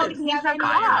did he get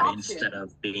fired instead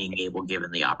of being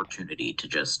given the opportunity to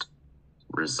just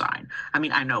resign? I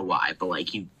mean, I know why, but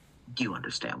like you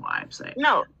understand why I'm saying.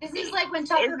 No, this is like when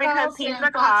Tucker Carlson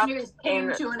and Fox News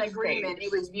came to an agreement.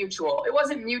 It was mutual. It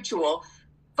wasn't mutual.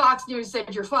 Fox News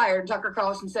said you're fired. Tucker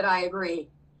Carlson said I agree.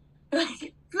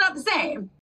 It's not the same.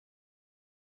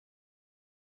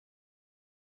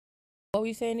 What were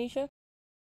you saying, Nisha?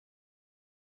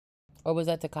 Or was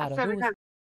that Takata?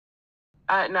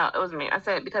 No, it was me. I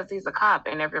said because he's a cop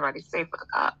and everybody's safe with a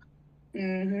cop.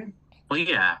 Mm-hmm. Well,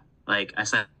 yeah, like I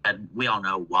said, we all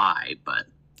know why,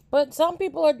 but some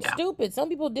people are stupid. Some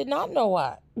people did not know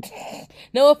why.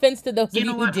 No offense to those of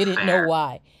you who didn't know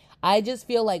why. I just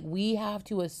feel like we have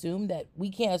to assume that we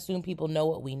can't assume people know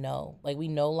what we know. Like, we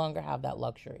no longer have that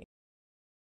luxury.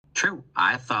 True.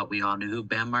 I thought we all knew who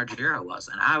Bam Margera was,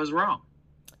 and I was wrong.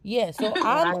 Yeah, so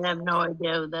I have no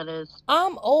idea who that is.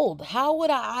 I'm old. How would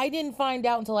I didn't find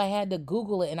out until I had to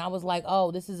Google it, and I was like,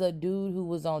 oh, this is a dude who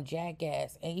was on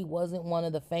Jackass, and he wasn't one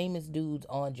of the famous dudes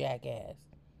on Jackass.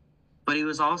 But he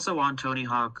was also on Tony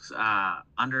Hawk's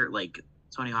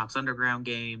Tony Hawk's Underground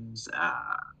games.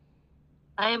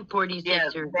 I am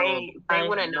 46 years old. They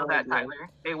wouldn't know that, Tyler.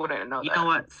 They wouldn't know that. You know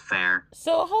what? Fair.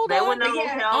 So hold on.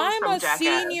 I'm a Jackass.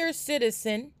 senior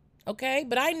citizen. Okay,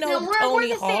 but I know we're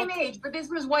Tony the Hawk. Same age, but this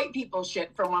was white people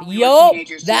shit for when we were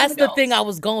teenagers. That's the thing I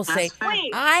was gonna say.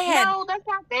 Wait, no, that's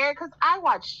not there because I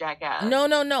watched Jackass.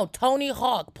 No. Tony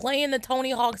Hawk playing the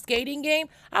Tony Hawk skating game.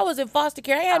 I was in foster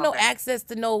care. I had no access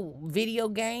to no video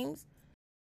games,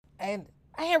 and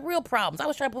I had real problems. I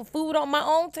was trying to put food on my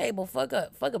own table. Fuck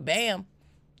a Bam.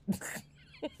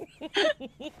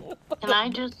 Can I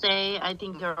just say, I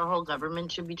think our whole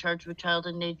government should be charged with child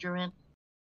endangerment.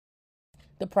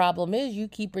 The problem is you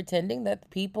keep pretending that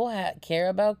people care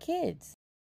about kids.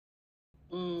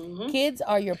 Mm-hmm. Kids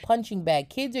are your punching bag.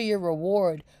 Kids are your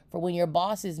reward for when your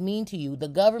boss is mean to you. The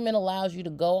government allows you to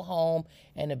go home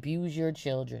and abuse your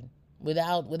children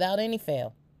without any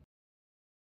fail.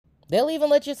 They'll even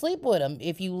let you sleep with them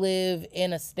if you live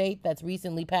in a state that's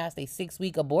recently passed a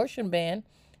 6-week abortion ban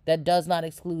that does not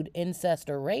exclude incest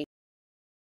or rape.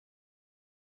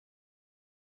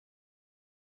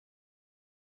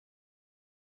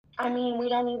 I mean, we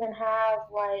don't even have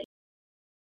like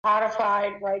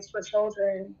codified rights for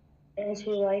children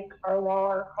into like our law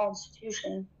or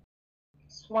constitution.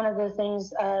 It's one of the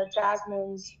things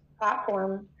Jasmine's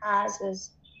platform has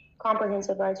is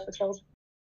comprehensive rights for children.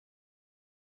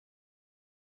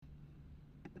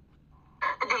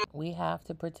 We have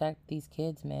to protect these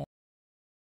kids, man.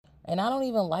 And I don't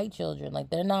even like children.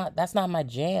 Like, that's not my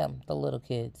jam, the little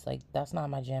kids. Like, that's not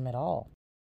my jam at all.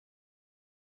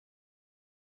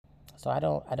 So I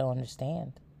don't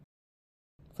understand.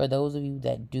 For those of you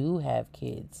that do have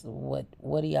kids, what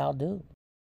do y'all do?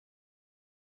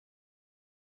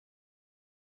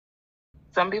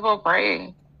 Some people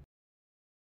pray.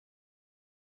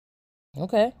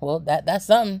 Okay, well that's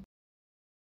something.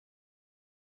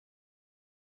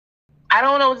 I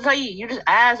don't know what to tell you. You just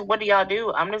ask, what do y'all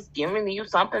do? I'm just giving you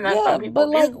something that some people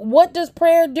do. But like, what does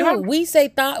prayer do? Yeah. We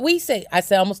say I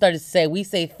almost started to say, we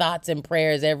say thoughts and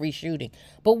prayers every shooting.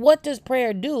 But what does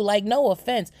prayer do? Like, no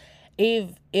offense.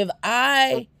 If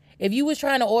you was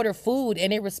trying to order food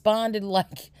and it responded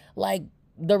like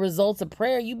the results of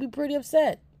prayer, you'd be pretty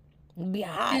upset. You'd be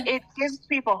hot. It gives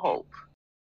people hope.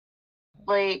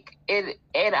 Like, it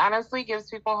honestly gives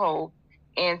people hope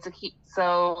and to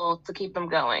keep them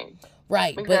going.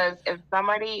 Right. Because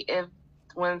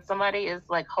when somebody is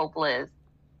like hopeless,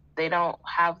 they don't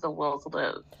have the will to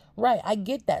live. Right. I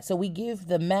get that. So we give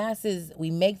the masses,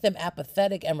 we make them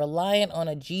apathetic and reliant on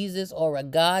a Jesus or a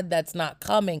God that's not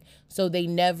coming. So they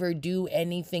never do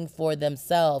anything for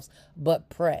themselves but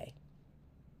pray.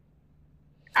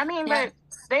 I mean, but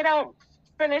they don't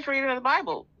finish reading the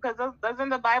Bible, because doesn't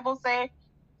the Bible say,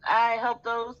 I help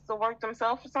those to work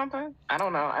themselves or something? I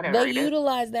don't know. I didn't read it. They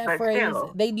utilize that phrase.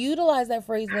 They utilize that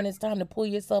phrase when it's time to pull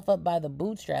yourself up by the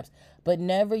bootstraps, but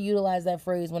never utilize that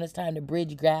phrase when it's time to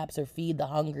bridge gaps or feed the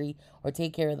hungry or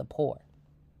take care of the poor.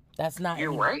 That's not.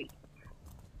 You're right.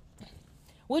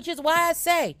 Which is why I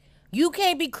say you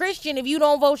can't be Christian if you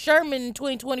don't vote Sherman in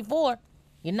 2024.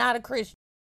 You're not a Christian.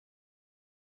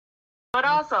 But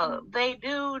also, they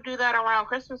do that around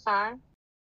Christmas time.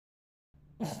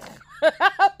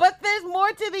 But there's more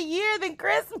to the year than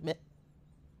Christmas.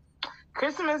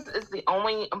 Christmas is the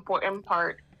only important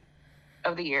part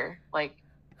of the year. Like,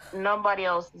 nobody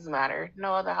else's matter.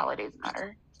 No other holidays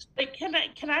matter. Like, can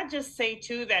I just say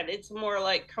too that it's more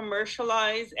like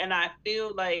commercialized, and I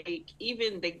feel like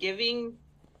even the giving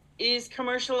is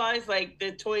commercialized, like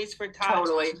the Toys for Tots.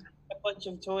 Totally. a bunch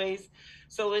of toys.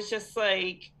 So it's just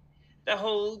like the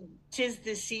whole 'tis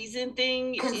the season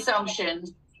thing. Consumption.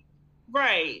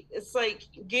 Right. It's like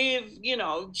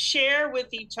share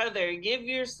with each other. Give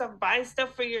your stuff, buy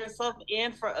stuff for yourself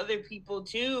and for other people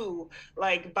too.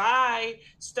 Like buy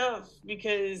stuff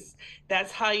because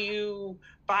that's how you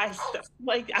buy stuff.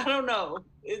 Like I don't know.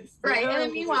 It's right. And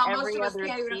then meanwhile, most of us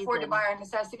can't even afford to buy our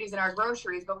necessities and our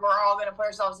groceries, but we're all going to put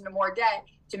ourselves into more debt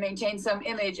to maintain some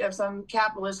image of some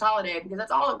capitalist holiday because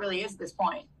that's all it really is at this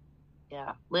point.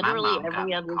 Yeah. Literally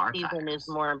every other season is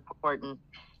more important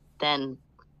than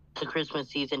the Christmas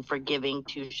season for giving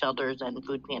to shelters and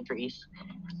food pantries.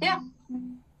 Yeah.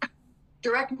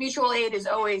 Direct mutual aid is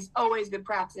always good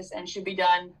practice and should be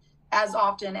done as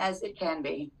often as it can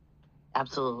be.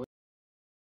 Absolutely.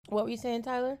 What were you saying,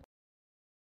 Tyler?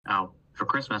 Oh, for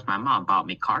Christmas, my mom bought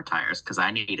me car tires because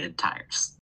I needed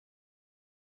tires.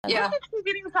 Yeah. Look at you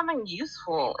getting something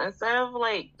useful instead of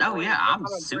like. Oh yeah, I'm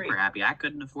super happy. I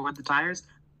couldn't afford the tires,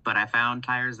 but I found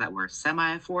tires that were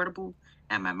semi-affordable,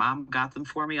 and my mom got them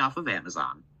for me off of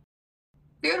Amazon.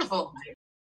 Beautiful.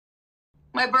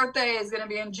 My birthday is going to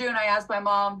be in June. I asked my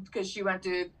mom because she went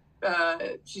to,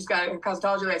 she's got her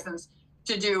cosmetology license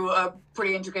to do a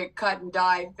pretty intricate cut and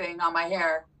dye thing on my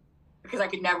hair because I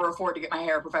could never afford to get my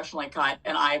hair professionally cut.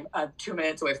 And I'm 2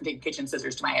 minutes away from taking kitchen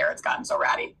scissors to my hair. It's gotten so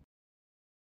ratty.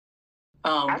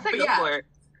 I think go for it.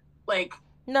 Like,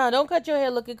 no, don't cut your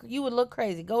hair. You would look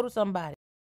crazy. Go to somebody.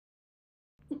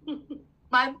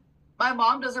 my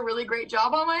mom does a really great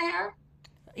job on my hair.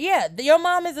 Yeah, your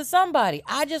mom is a somebody.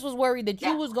 I just was worried that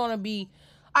you was gonna be.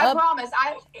 I promise.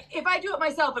 If I do it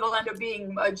myself, it'll end up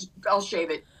being. I'll shave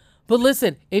it. But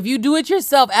listen, if you do it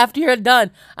yourself after you're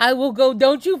done, I will go.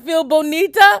 Don't you feel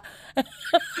bonita? I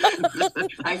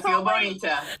feel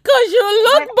bonita. 'Cause you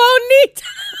look bonita.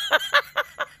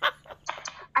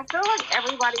 I feel like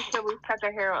everybody should at least cut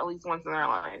their hair at least once in their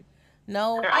life.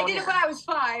 No, I did it when I was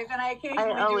 5, and I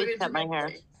occasionally always do it cut my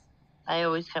hair. I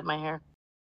always cut my hair.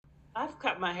 I've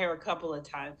cut my hair a couple of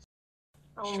times.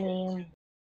 Oh man.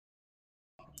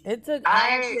 I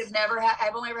actually have never had.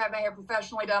 I've only ever had my hair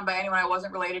professionally done by anyone I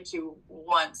wasn't related to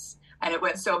once, and it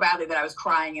went so badly that I was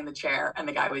crying in the chair, and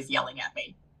the guy was yelling at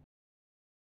me.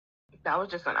 That was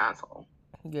just an asshole.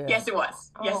 Yeah. Yes, it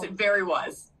was. Oh. Yes, it very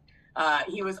was.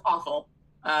 He was awful,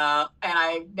 and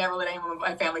I never let anyone in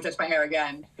my family touch my hair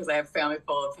again because I have a family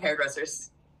full of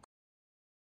hairdressers.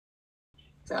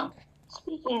 So,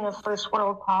 speaking of first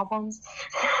world problems,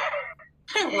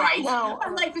 right? No,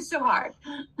 life is so hard.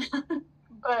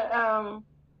 But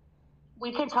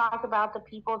we could talk about the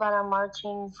people that are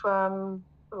marching from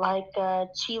like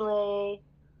Chile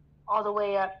all the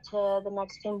way up to the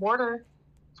Mexican border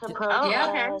to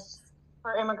protest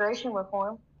for immigration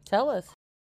reform. Tell us.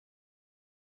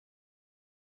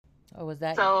 Or was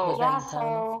that? So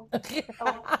go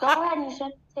ahead,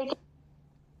 Nisha. Take it.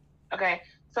 Okay,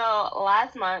 so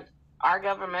last month our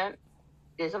government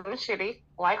did something shitty,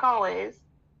 like always,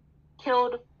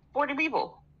 killed 40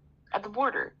 people at the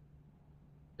border.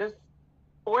 Just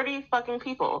 40 fucking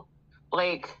people.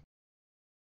 Like,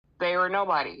 they were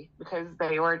nobody because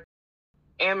they were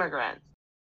immigrants.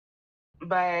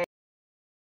 But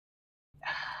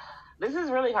this is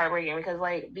really heartbreaking because,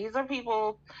 like, these are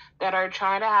people that are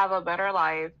trying to have a better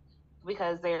life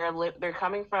because they're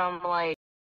coming from, like,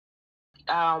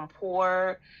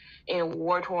 poor and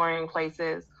war-torn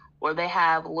places where they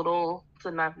have little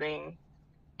to nothing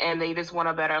and they just want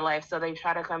a better life, so they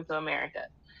try to come to America.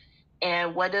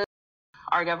 And what does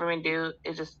our government do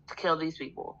is just kill these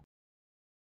people.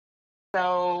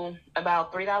 So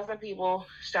about 3,000 people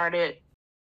started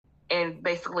and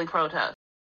basically protest.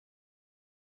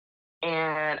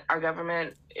 And our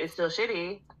government is still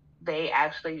shitty. They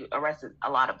actually arrested a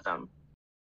lot of them.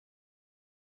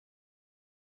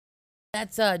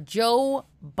 That's Joe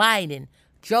Biden,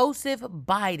 Joseph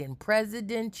Biden,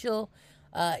 presidential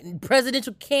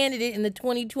candidate in the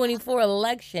 2024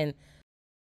 election,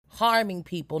 harming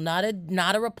people. Not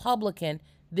a Republican.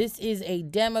 This is a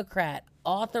Democrat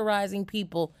authorizing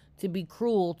people to be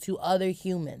cruel to other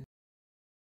humans.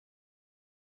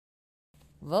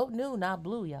 Vote new, not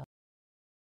blue, y'all.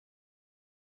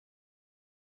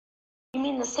 You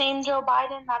mean the same Joe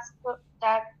Biden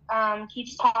that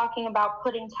keeps talking about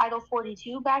putting Title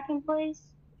 42 back in place?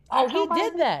 Oh, he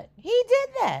did that. He did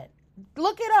that.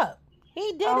 Look it up.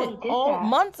 He did it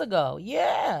months ago.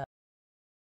 Yeah.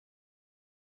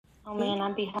 Oh man,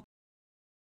 I'm behind.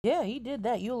 Yeah, he did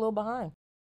that. You a little behind.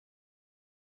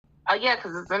 Oh yeah,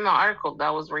 because it's in the article that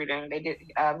I was reading. They did.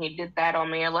 He did that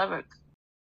on May 11th.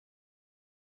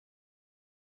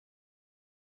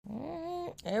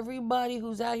 Everybody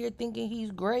who's out here thinking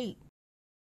he's great,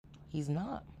 he's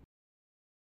not.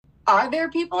 Are there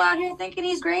people out here thinking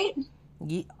he's great?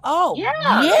 Yeah.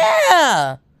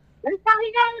 Yeah. That's how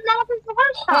he got in office the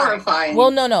first time. Horrifying.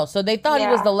 Well, no. So they thought he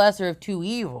was the lesser of two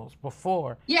evils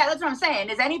before. Yeah, that's what I'm saying.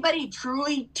 Is anybody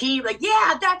truly like,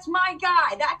 yeah, that's my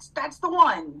guy. That's the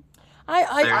one.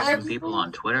 There are some people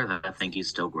on Twitter that think he's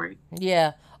still great.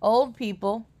 Yeah, old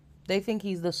people. They think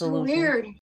he's the solution. So weird.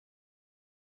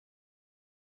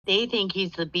 They think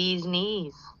he's the bee's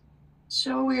knees.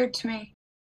 So weird to me.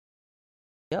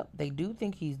 Yep, they do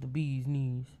think he's the bee's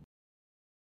knees.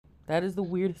 That is the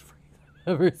weirdest phrase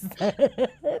I've ever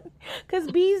said. Because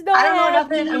bees don't I don't know have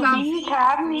nothing knees. about bees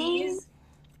have knees,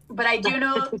 but I do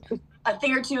know a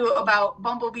thing or two about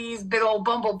bumblebees' big old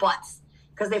bumble butts.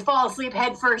 Because they fall asleep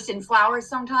head first in flowers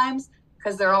sometimes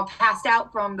because they're all passed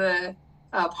out from the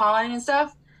pollen and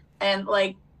stuff. And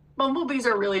like bumblebees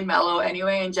are really mellow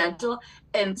anyway and gentle.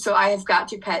 And so I have got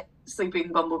to pet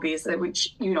sleeping bumblebees,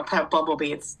 which, pet a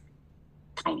bumblebee. It's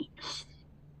tiny.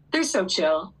 They're so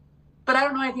chill. But I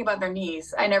don't know anything about their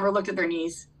knees. I never looked at their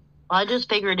knees. Well, I just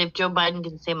figured if Joe Biden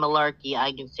can say malarkey,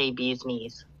 I can say bee's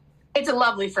knees. It's a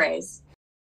lovely phrase.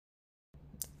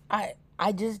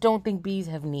 I just don't think bees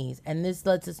have knees. And this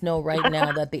lets us know right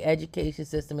now that the education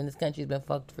system in this country has been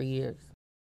fucked for years.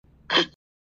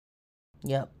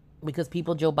 Yep. Because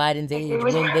people Joe Biden's age,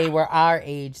 when they were our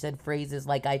age, said phrases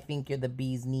like, I think you're the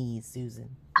bee's knees,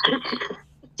 Susan.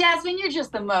 Jasmine, you're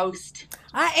just the most.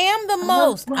 I am the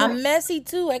most. I'm messy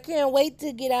too. I can't wait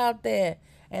to get out there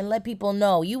and let people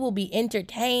know you will be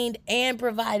entertained and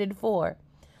provided for.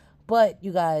 But,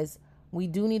 you guys, we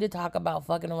do need to talk about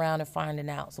fucking around and finding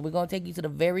out. So we're going to take you to the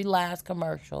very last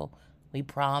commercial. We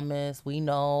promise. We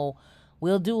know.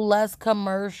 We'll do less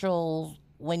commercials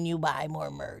when you buy more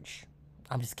merch.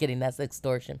 I'm just kidding. That's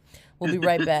extortion. We'll be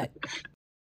right back.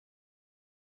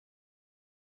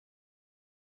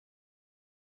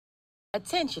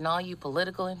 Attention, all you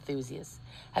political enthusiasts.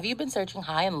 Have you been searching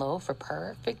high and low for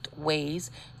perfect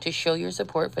ways to show your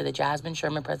support for the Jasmine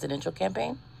Sherman presidential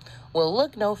campaign? Well,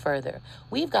 look no further.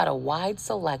 We've got a wide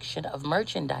selection of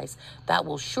merchandise that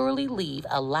will surely leave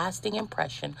a lasting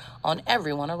impression on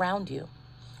everyone around you.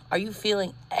 Are you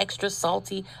feeling extra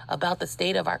salty about the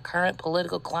state of our current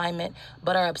political climate,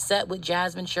 but are upset with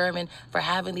Jasmine Sherman for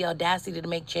having the audacity to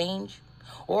make change?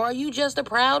 Or are you just a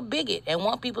proud bigot and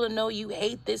want people to know you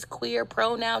hate this queer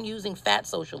pronoun using fat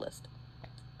socialist?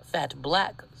 Fat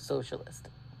black socialist,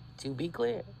 to be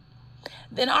clear.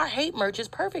 Then our hate merch is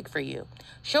perfect for you.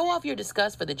 Show off your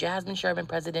disgust for the Jasmine Sherman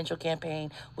presidential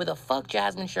campaign with a Fuck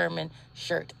Jasmine Sherman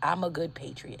shirt. I'm a good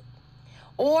patriot.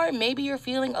 Or maybe you're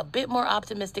feeling a bit more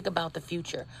optimistic about the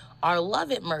future. Our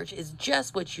Love It merch is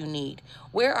just what you need.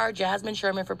 Wear our Jasmine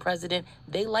Sherman for President,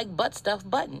 They Like Butt Stuff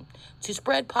button to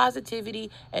spread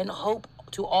positivity and hope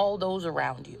to all those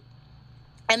around you.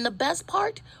 And the best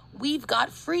part, we've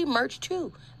got free merch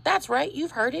too. That's right,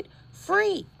 you've heard it.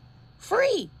 Free.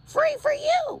 Free for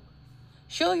you.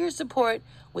 Show your support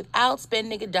without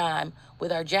spending a dime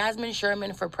with our Jasmine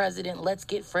Sherman for President, Let's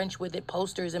Get French with It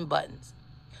posters and buttons.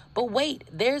 But wait,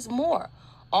 there's more.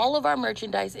 All of our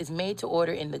merchandise is made to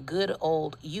order in the good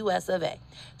old US of A,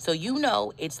 so you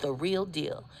know it's the real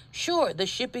deal. Sure, the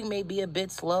shipping may be a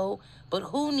bit slow, but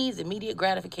who needs immediate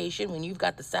gratification when you've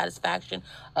got the satisfaction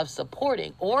of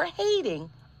supporting or hating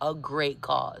a great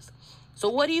cause? So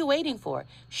what are you waiting for?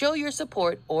 Show your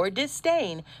support or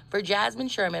disdain for Jasmine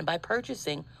Sherman by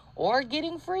purchasing or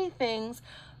getting free things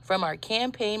from our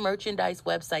campaign merchandise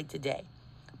website today.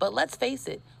 But let's face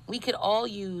it, we could all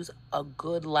use a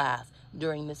good laugh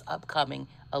during this upcoming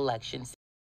election season.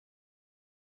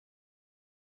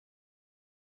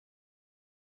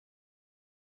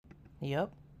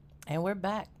 Yep, and we're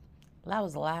back. That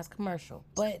was the last commercial,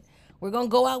 but we're going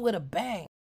to go out with a bang.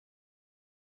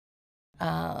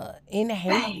 In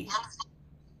Haiti,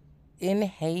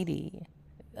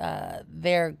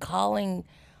 they're calling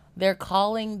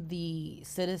the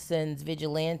citizens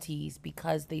vigilantes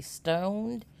because they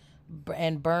stoned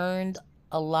and burned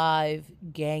alive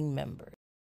gang members.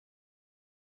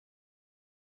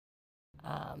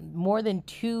 More than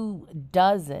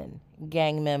 24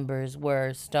 gang members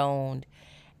were stoned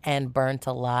and burnt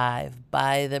alive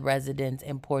by the residents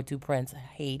in Port-au-Prince,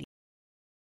 Haiti.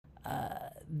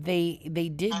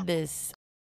 They did this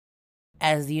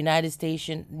as the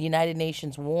United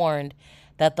Nations warned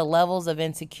that the levels of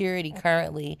insecurity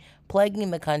currently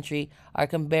plaguing the country are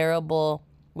comparable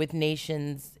with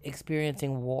nations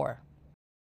experiencing war.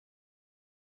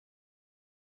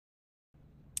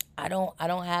 I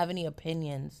don't have any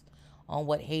opinions on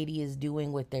what Haiti is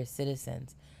doing with their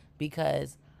citizens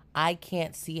because I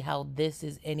can't see how this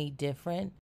is any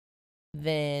different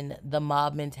than the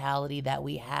mob mentality that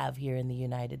we have here in the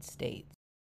United States.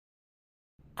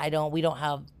 we don't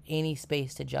have any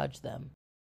space to judge them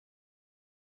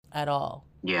at all.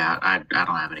 Yeah, I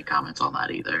don't have any comments on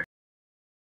that either.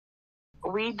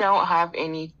 We don't have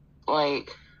any,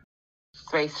 like,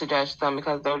 space to judge them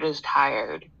because they're just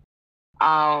tired.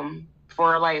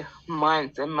 For, like,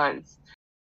 months and months,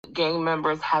 gang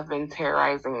members have been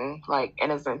terrorizing, like,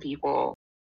 innocent people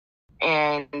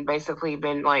and basically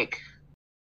been, like,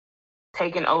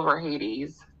 taking over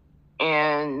Hades,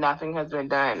 and nothing has been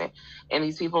done. And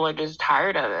these people are just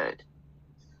tired of it.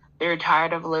 They're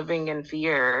tired of living in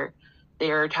fear.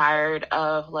 They're tired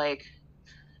of, like,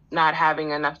 not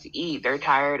having enough to eat. They're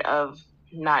tired of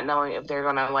not knowing if they're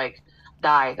gonna, like,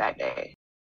 die that day.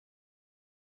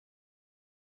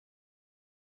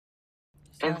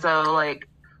 And so, like,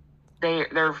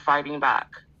 they're fighting back.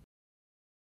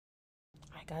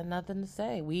 I got nothing to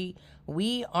say.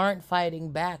 We aren't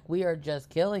fighting back. We are just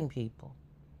killing people.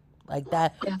 Like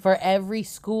that. Yeah. For every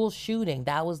school shooting,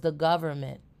 that was the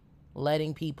government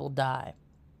letting people die.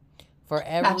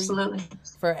 Absolutely.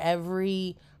 For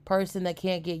every person that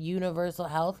can't get universal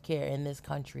health care in this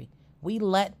country, we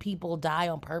let people die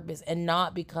on purpose and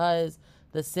not because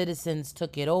the citizens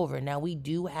took it over. Now, we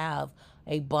do have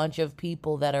a bunch of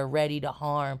people that are ready to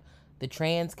harm the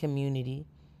trans community,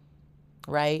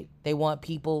 right? They want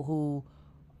people who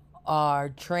are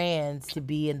trans to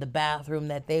be in the bathroom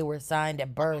that they were assigned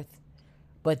at birth,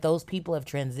 but those people have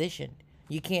transitioned.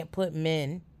 You can't put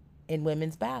men in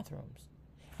women's bathrooms,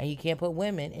 and you can't put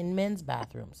women in men's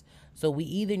bathrooms. So we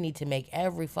either need to make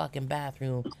every fucking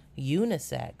bathroom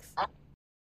unisex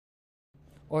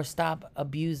or stop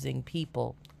abusing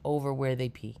people over where they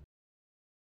pee.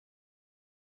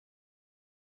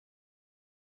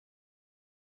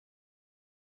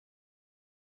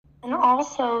 And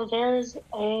also, there's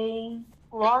a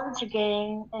large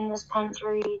gang in this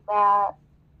country that,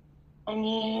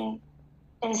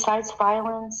 incites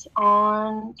violence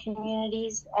on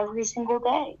communities every single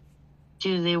day.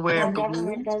 Do they wear The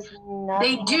government does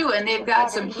nothing. They do, and they've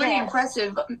got some pretty Yes.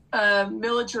 impressive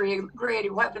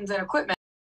military-grade weapons and equipment,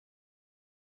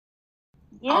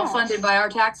 all Yes. funded by our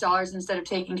tax dollars instead of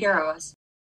taking care of us.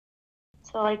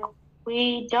 So, like,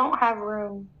 we don't have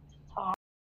room to talk.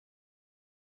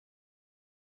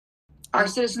 Our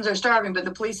citizens are starving, but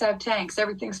the police have tanks.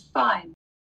 Everything's fine.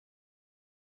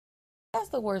 That's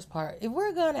the worst part. If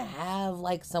we're gonna have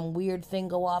like some weird thing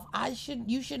go off,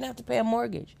 you shouldn't have to pay a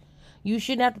mortgage. You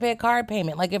shouldn't have to pay a car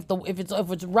payment. Like if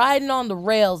it's riding on the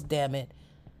rails, damn it.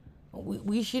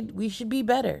 We should be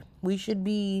better. We should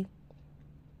be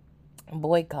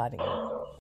boycotting it.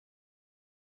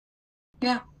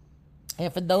 Yeah.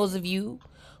 And for those of you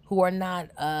who are not,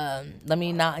 let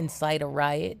me not incite a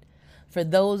riot. For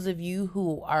those of you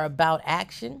who are about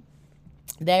action,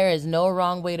 there is no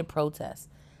wrong way to protest.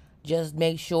 Just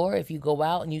make sure if you go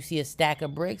out and you see a stack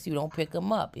of bricks, you don't pick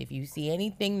them up. If you see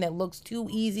anything that looks too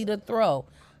easy to throw,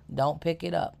 don't pick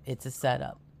it up. It's a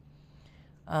setup.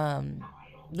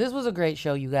 This was a great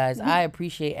show, you guys. I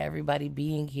appreciate everybody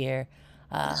being here.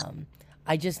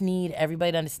 I just need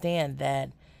everybody to understand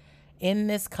that in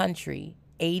this country,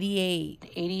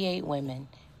 88 women,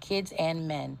 kids and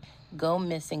men, go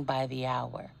missing by the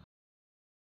hour.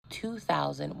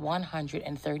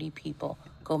 2,130 people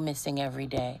go missing every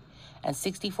day, and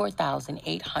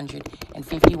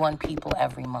 64,851 people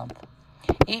every month.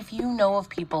 If you know of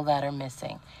people that are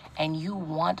missing and you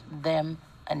want them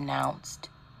announced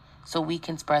so we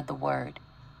can spread the word,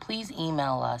 please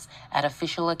email us at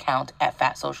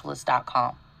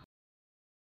officialaccount@fatsocialist.com.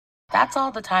 That's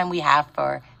all the time we have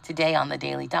for today on the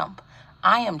Daily Dump.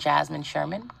 I am Jasmine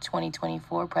Sherman,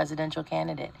 2024 presidential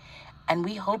candidate, and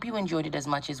we hope you enjoyed it as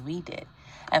much as we did.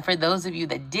 And for those of you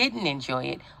that didn't enjoy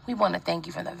it, we want to thank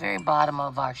you from the very bottom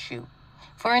of our shoe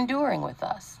for enduring with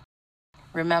us.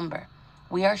 Remember,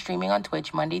 we are streaming on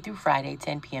Twitch Monday through Friday,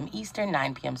 10 p.m. Eastern,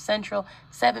 9 p.m. Central,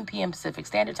 7 p.m. Pacific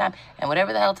Standard Time, and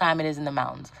whatever the hell time it is in the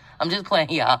mountains. I'm just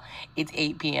playing, y'all. It's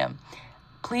 8 p.m.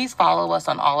 Please follow us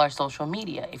on all our social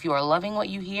media. If you are loving what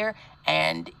you hear,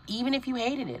 and even if you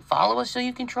hated it, follow us so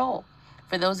you control.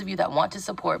 For those of you that want to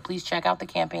support, please check out the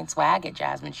campaign swag at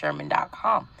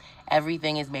jasminesherman.com.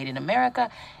 Everything is made in America,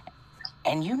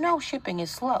 and you know shipping is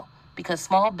slow because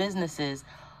small businesses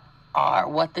are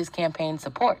what this campaign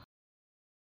supports.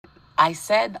 I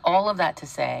said all of that to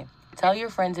say, tell your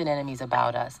friends and enemies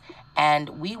about us, and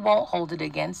we won't hold it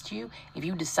against you if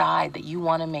you decide that you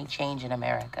want to make change in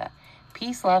America.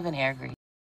 Peace, love, and hair grease.